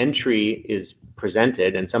an entry is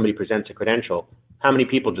presented and somebody presents a credential, how many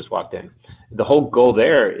people just walked in. The whole goal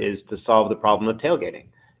there is to solve the problem of tailgating.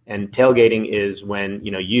 And tailgating is when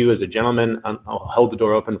you as a gentleman hold the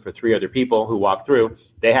door open for 3 other people who walk through.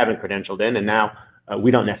 They haven't credentialed in, and now we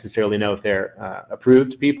don't necessarily know if they're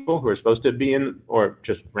approved people who are supposed to be in or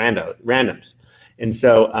just randoms. And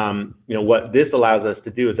so, what this allows us to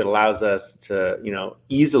do is it allows us to,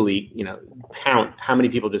 easily, count how many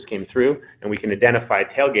people just came through, and we can identify a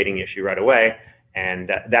tailgating issue right away. And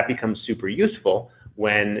that becomes super useful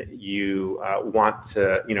when you want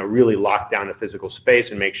to, really lock down a physical space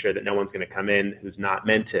and make sure that no one's going to come in who's not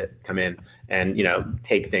meant to come in and,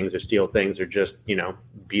 take things or steal things or just,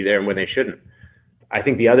 be there when they shouldn't. I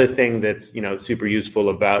think the other thing that's, super useful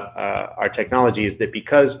about our technology is that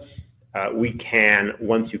because we can,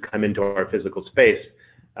 once you come into our physical space,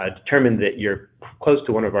 determine that you're close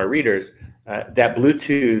to one of our readers, that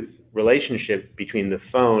Bluetooth relationship between the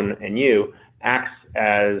phone and you acts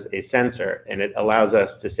as a sensor, and it allows us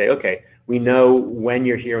to say, okay, we know when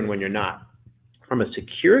you're here and when you're not. From a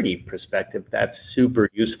security perspective, that's super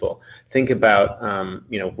useful. Think about,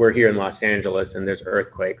 we're here in Los Angeles and there's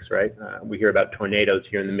earthquakes, right? We hear about tornadoes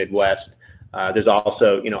here in the Midwest. There's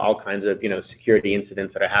also, all kinds of, security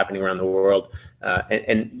incidents that are happening around the world.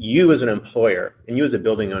 And you as an employer and you as a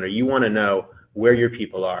building owner, you want to know where your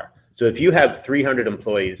people are. So if you have 300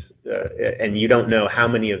 employees and you don't know how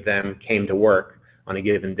many of them came to work on a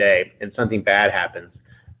given day and something bad happens,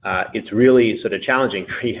 it's really sort of challenging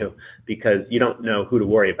for you because you don't know who to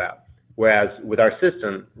worry about. Whereas with our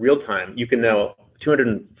system, real time, you can know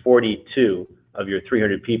 242 of your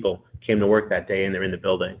 300 people came to work that day and they're in the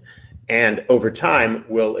building. And over time,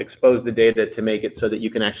 we'll expose the data to make it so that you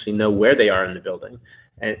can actually know where they are in the building.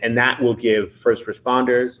 And that will give first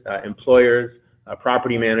responders, employers,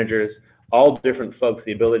 property managers, all different folks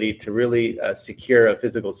the ability to really secure a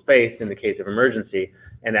physical space in the case of emergency.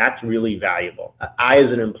 And that's really valuable. I,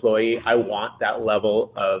 as an employee, I want that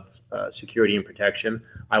level of security and protection.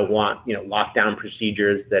 I want, lockdown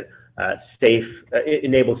procedures that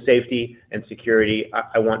enable safety and security.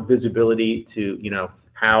 I want visibility to,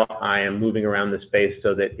 how I am moving around the space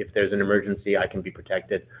so that if there's an emergency, I can be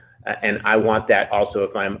protected. And I want that also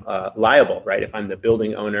if I'm liable, right? If I'm the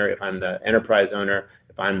building owner, if I'm the enterprise owner,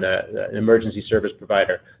 if I'm the emergency service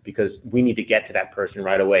provider, because we need to get to that person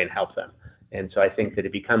right away and help them. And so I think that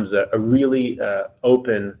it becomes a really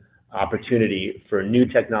open opportunity for new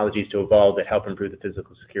technologies to evolve that help improve the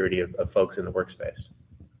physical security of folks in the workspace.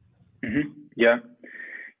 Mm-hmm. Yeah.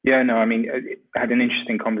 No, I mean, I had an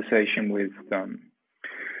interesting conversation with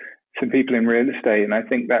some people in real estate, and I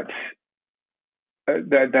think that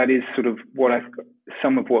is sort of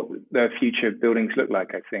some of what the future buildings look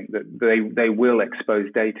like. I think that they will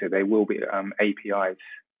expose data. They will be APIs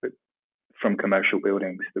from commercial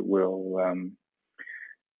buildings that will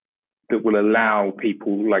allow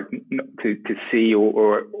people to see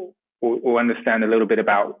or understand a little bit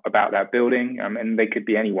about that building. And they could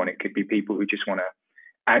be anyone. It could be people who just want to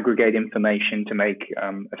aggregate information to make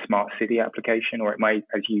a smart city application, or it might,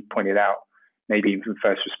 as you pointed out, maybe even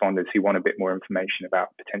first responders who want a bit more information about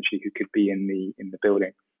potentially who could be in the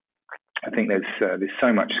building. I think there's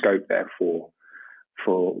so much scope there for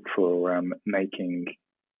making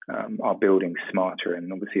our buildings smarter,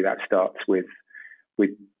 and obviously that starts with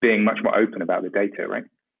being much more open about the data, right?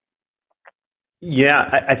 Yeah,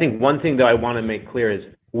 I think one thing that I want to make clear is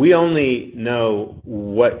we only know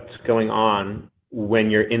what's going on when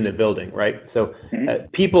you're in the building, right? So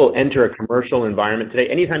people enter a commercial environment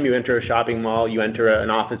today. Anytime you enter a shopping mall, you enter an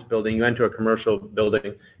office building, you enter a commercial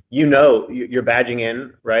building, you're badging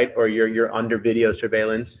in, right? Or you're under video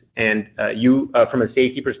surveillance, and you, from a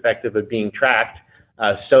safety perspective, of being tracked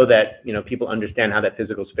so that people understand how that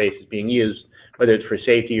physical space is being used, whether it's for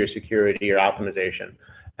safety or security or optimization.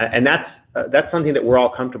 And that's something that we're all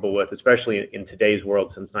comfortable with, especially in today's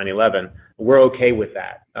world since 9/11. We're okay with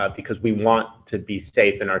that because we want to be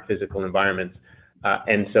safe in our physical environments.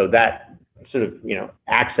 And so that sort of,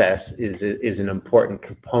 access is an important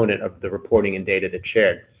component of the reporting and data that's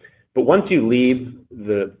shared. But once you leave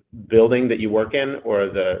the building that you work in, or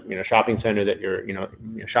the shopping center that you're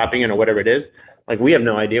shopping in, or whatever it is, we have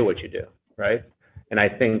no idea what you do, right? And I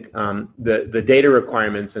think the data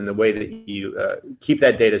requirements and the way that you keep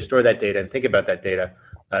that data, store that data, and think about that data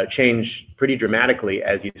change pretty dramatically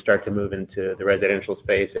as you start to move into the residential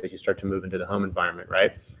space, as you start to move into the home environment,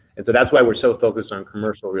 right? And so that's why we're so focused on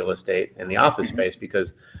commercial real estate and the office space, because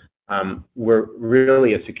we're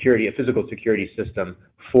really a physical security system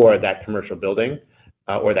for that commercial building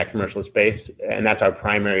or that commercial space, and that's our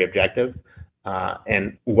primary objective.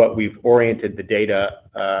 And what we've oriented the data,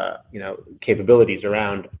 capabilities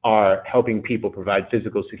around are helping people provide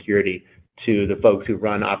physical security to the folks who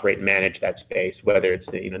run, operate, and manage that space, whether it's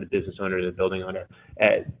the business owner or the building owner,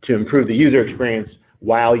 to improve the user experience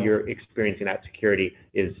while you're experiencing that security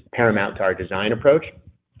is paramount to our design approach.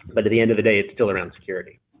 But at the end of the day, it's still around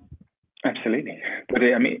security. Absolutely. But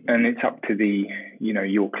and it's up to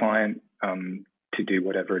your client to do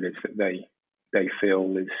whatever it is that they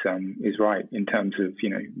feel is right in terms of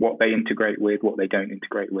what they integrate with, what they don't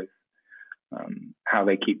integrate with, how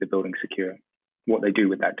they keep the building secure, what they do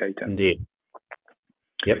with that data. Indeed.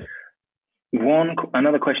 Yep.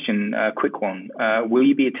 Another question, a quick one. Will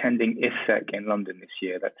you be attending IFSEC in London this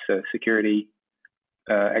year? That's a security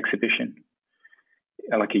exhibition,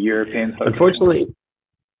 like a European focus. Unfortunately,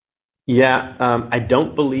 yeah, I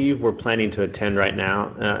don't believe we're planning to attend right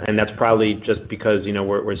now, and that's probably just because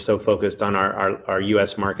we're so focused on our U.S.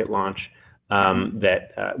 market launch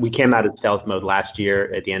that we came out of stealth mode last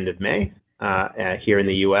year at the end of May here in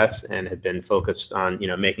the U.S. and have been focused on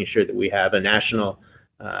making sure that we have a national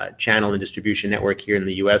channel and distribution network here in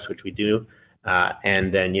the U.S., which we do,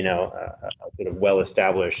 and then a sort of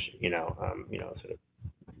well-established sort of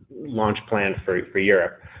launch plan for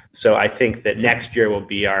Europe. So I think that next year will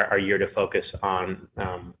be our year to focus on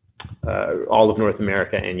all of North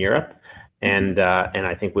America and Europe, and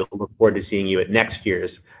I think we'll look forward to seeing you at next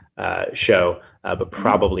year's show, but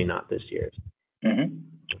probably not this year's. Mm-hmm.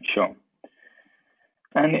 Sure.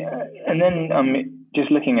 And then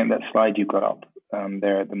just looking at that slide you got up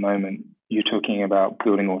there at the moment, you're talking about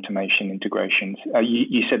building automation integrations.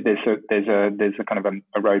 You said there's a kind of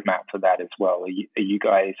a roadmap for that as well. Are you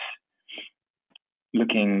guys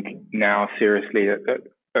looking now seriously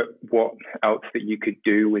at what else that you could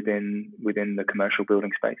do within the commercial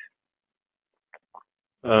building space?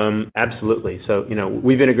 Absolutely. So,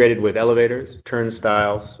 we've integrated with elevators,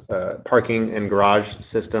 turnstiles, parking and garage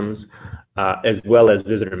systems, as well as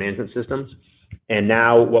visitor management systems. And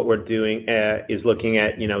now what we're doing is looking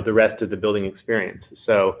at, the rest of the building experience.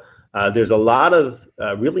 So There's a lot of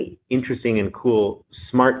really interesting and cool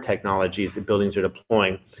smart technologies that buildings are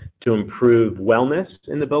deploying to improve wellness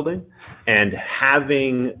in the building, and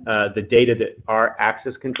having the data that our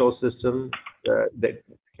access control system that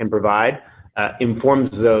can provide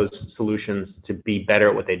informs those solutions to be better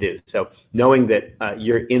at what they do. So knowing that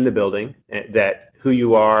you're in the building, that who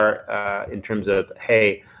you are in terms of,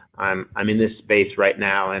 hey, I'm in this space right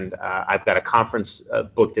now, and I've got a conference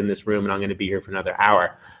booked in this room, and I'm going to be here for another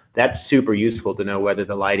hour. That's super useful to know whether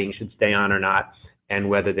the lighting should stay on or not, and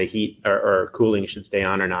whether the heat or cooling should stay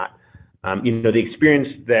on or not. The experience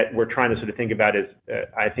that we're trying to sort of think about is,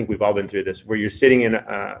 I think we've all been through this, where you're sitting in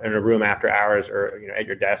a room after hours, or at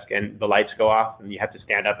your desk, and the lights go off, and you have to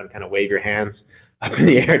stand up and kind of wave your hands up in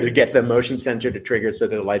the air to get the motion sensor to trigger so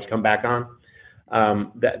that the lights come back on.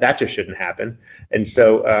 That just shouldn't happen. And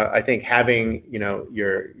so I think having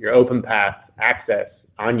your OpenPath access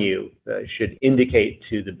on you should indicate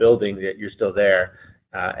to the building that you're still there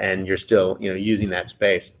and you're still using that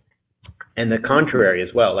space. And the contrary as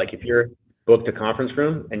well. Like if you're booked a conference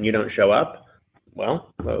room and you don't show up,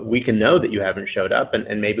 well, we can know that you haven't showed up,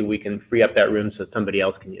 and maybe we can free up that room so somebody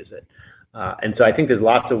else can use it. And so I think there's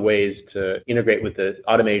lots of ways to integrate with the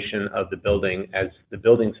automation of the building as the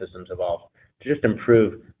building systems evolve to just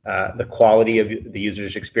improve the quality of the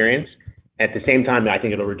user's experience. At the same time, I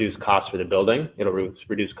think it'll reduce costs for the building. It'll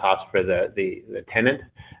reduce costs for the tenant,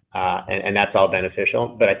 and that's all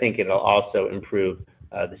beneficial. But I think it'll also improve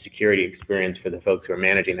the security experience for the folks who are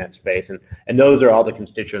managing that space. And those are all the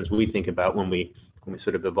constituents we think about when we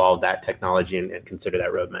sort of evolve that technology and consider that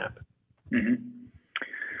roadmap. Mm-hmm.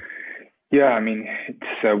 Yeah, I mean,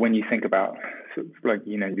 it's when you think about sort of like,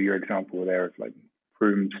 your example there of like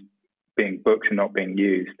rooms being booked and not being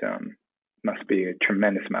used, must be a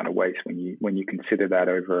tremendous amount of waste when you consider that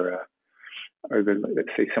over let's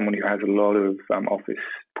say someone who has a lot of office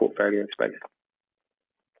portfolio space.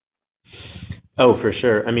 Oh, for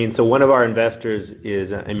sure. I mean, so one of our investors is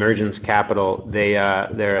Emergence Capital.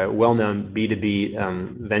 They're a well-known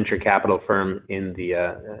B2B venture capital firm in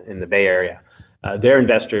the Bay Area. They're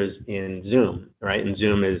investors in Zoom, right? And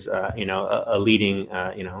Zoom is a leading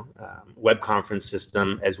web conference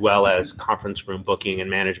system, as well as conference room booking and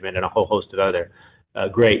management, and a whole host of other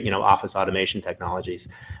great office automation technologies.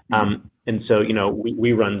 And so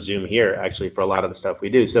we run Zoom here actually for a lot of the stuff we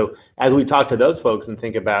do. So as we talk to those folks and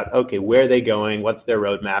think about, okay, where are they going? What's their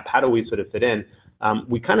roadmap? How do we sort of fit in?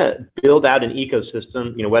 We kind of build out an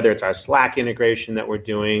ecosystem, whether it's our Slack integration that we're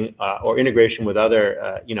doing or integration with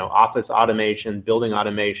other, office automation, building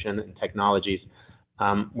automation and technologies.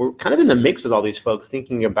 We're kind of in the mix with all these folks,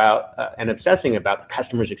 thinking about and obsessing about the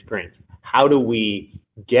customer's experience. How do we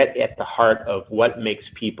get at the heart of what makes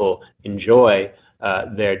people enjoy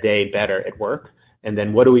their day better at work? And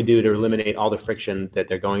then what do we do to eliminate all the friction that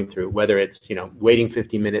they're going through, whether it's, waiting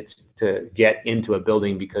 50 minutes to get into a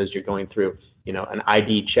building because you're going through, an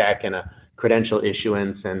ID check and a credential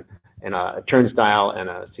issuance and a turnstile and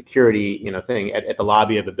a security, thing at the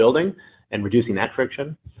lobby of a building, and reducing that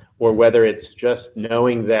friction, or whether it's just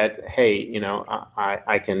knowing that, hey,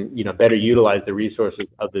 I can, better utilize the resources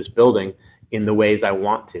of this building in the ways I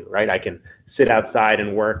want to, right? I can sit outside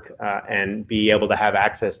and work and be able to have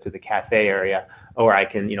access to the cafe area, or I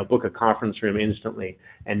can, book a conference room instantly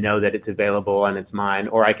and know that it's available and it's mine,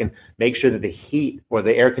 or I can make sure that the heat or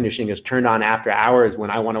the air conditioning is turned on after hours when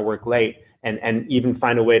I want to work late, and even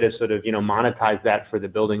find a way to sort of, monetize that for the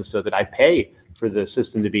building so that I pay for the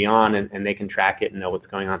system to be on and they can track it and know what's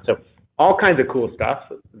going on. So all kinds of cool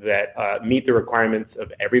stuff that meet the requirements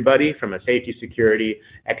of everybody from a safety, security,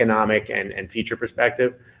 economic, and feature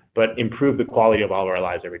perspective, but improve the quality of all of our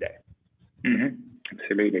lives every day. Mm-hmm.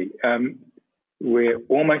 Absolutely. We're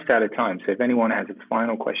almost out of time, so if anyone has a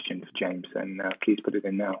final question for James, then please put it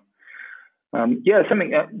in now. Something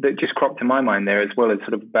that just cropped to my mind there as well is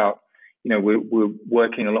sort of about, we're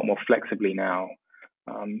working a lot more flexibly now.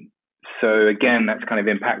 So again, that's kind of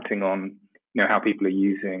impacting on, how people are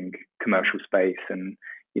using commercial space, and,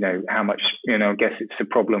 how much, I guess it's a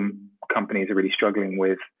problem companies are really struggling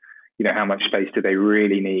with, how much space do they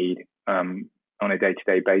really need on a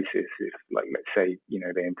day-to-day basis? If, like, let's say,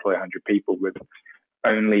 they employ 100 people with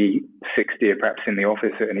only 60 are perhaps in the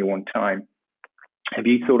office at any one time. Have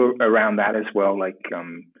you thought around that as well? Like, how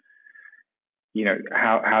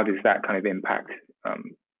does that kind of impact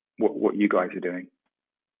what you guys are doing?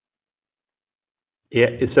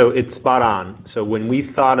 Yeah, so it's spot on. So when we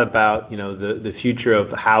thought about, the future of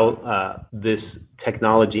how this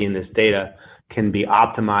technology and this data can be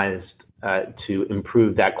optimized to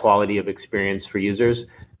improve that quality of experience for users,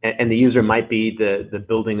 and the user might be the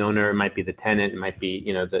building owner, it might be the tenant, it might be,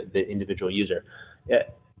 the individual user.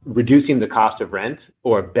 reducing the cost of rent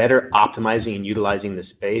or better optimizing and utilizing the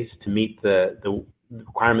space to meet the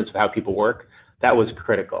requirements of how people work, that was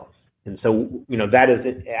critical. And so, that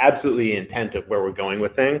is absolutely the intent of where we're going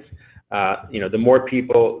with things. The more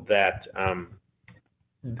people that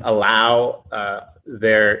allow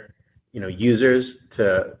their users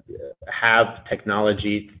to have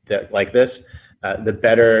technology like this, the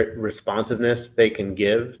better responsiveness they can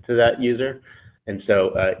give to that user. And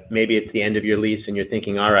so maybe it's the end of your lease and you're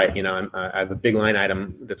thinking, all right, I have a big line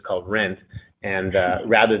item that's called rent, and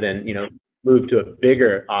rather than move to a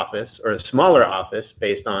bigger office or a smaller office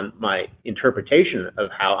based on my interpretation of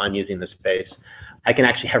how I'm using the space, I can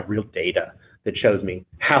actually have real data that shows me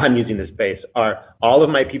how I'm using the space. Are all of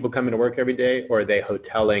my people coming to work every day, or are they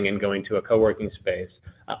hoteling and going to a co-working space?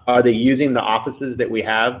 Are they using the offices that we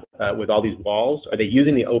have with all these walls? Are they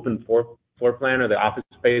using the open floor plan or the office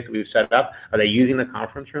space that we've set up? Are they using the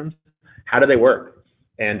conference rooms? How do they work?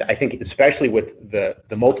 And I think especially with the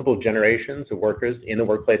multiple generations of workers in the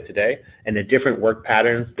workplace today and the different work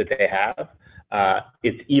patterns that they have,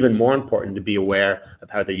 it's even more important to be aware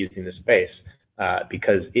of how they're using the space.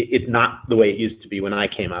 Because it's not the way it used to be when I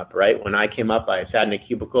came up, right? When I came up, I sat in a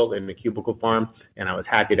cubicle farm, and I was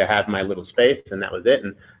happy to have my little space, and that was it.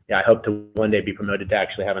 And I hope to one day be promoted to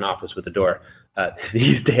actually have an office with a door.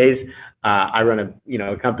 These days, I run a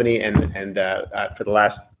company, and for the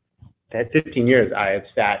last 15 years, I have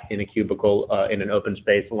sat in a cubicle in an open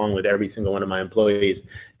space along with every single one of my employees,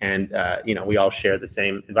 and we all share the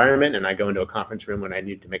same environment. And I go into a conference room when I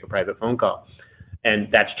need to make a private phone call.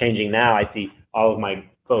 And that's changing now. I see all of my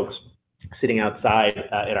folks sitting outside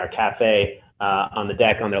at our cafe on the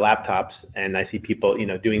deck on their laptops, and I see people,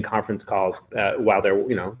 doing conference calls while they're,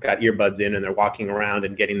 got earbuds in and they're walking around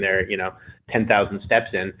and getting their, 10,000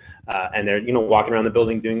 steps in, and they're, walking around the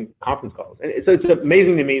building doing conference calls. And so it's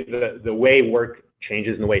amazing to me the way work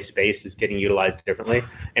changes and the way space is getting utilized differently,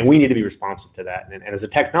 and we need to be responsive to that. And as a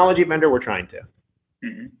technology vendor, we're trying to.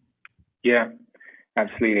 Mm-hmm. Yeah.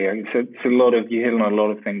 Absolutely. And so it's a lot of, you hit on a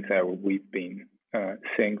lot of things there we've been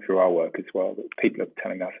seeing through our work as well that people are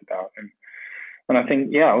telling us about. And I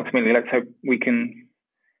think, ultimately, let's hope we can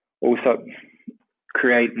also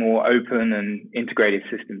create more open and integrated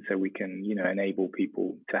systems so we can, enable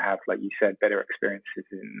people to have, like you said, better experiences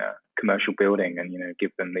in commercial building and,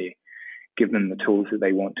 give them the tools that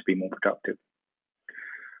they want to be more productive.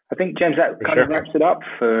 I think, James, that kind of wraps it up.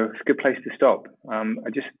 It's a good place to stop. I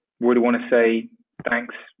just would want to say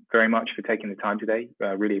thanks very much for taking the time today.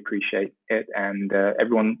 Really appreciate it. And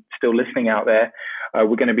everyone still listening out there,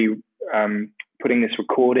 we're going to be putting this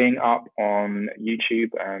recording up on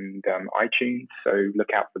YouTube and iTunes. So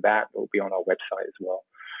look out for that. It'll be on our website as well.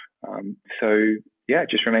 It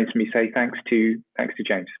just remains for me to say thanks to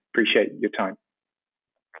James. Appreciate your time.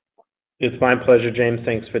 It's my pleasure, James.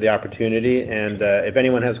 Thanks for the opportunity. And if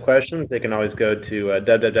anyone has questions, they can always go to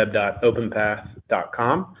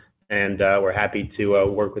www.openpath.com. And we're happy to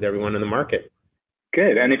work with everyone in the market.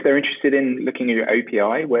 Good. And if they're interested in looking at your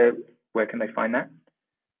API, where can they find that?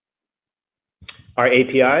 Our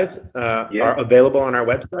APIs are available on our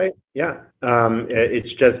website. Yeah.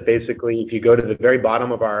 It's just basically, if you go to the very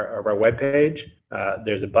bottom of our webpage,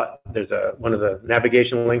 there's one of the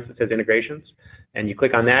navigation links that says integrations, and you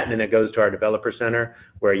click on that, and then it goes to our developer center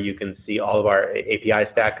where you can see all of our API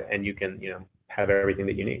stack, and you can have everything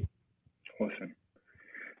that you need. Awesome.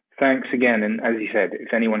 Thanks again. And as you said,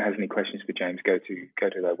 if anyone has any questions for James, go to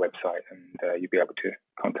their website and you'll be able to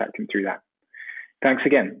contact him through that. Thanks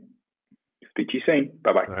again. Speak to you soon.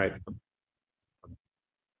 Bye-bye. All right.